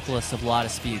 the vocalist of La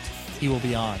Dispute, he will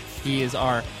be on. He is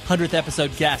our 100th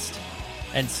episode guest,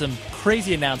 and some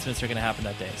crazy announcements are going to happen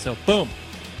that day. So, boom.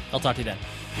 I'll talk to you then.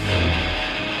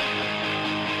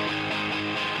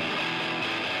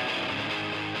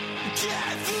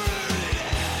 Get through!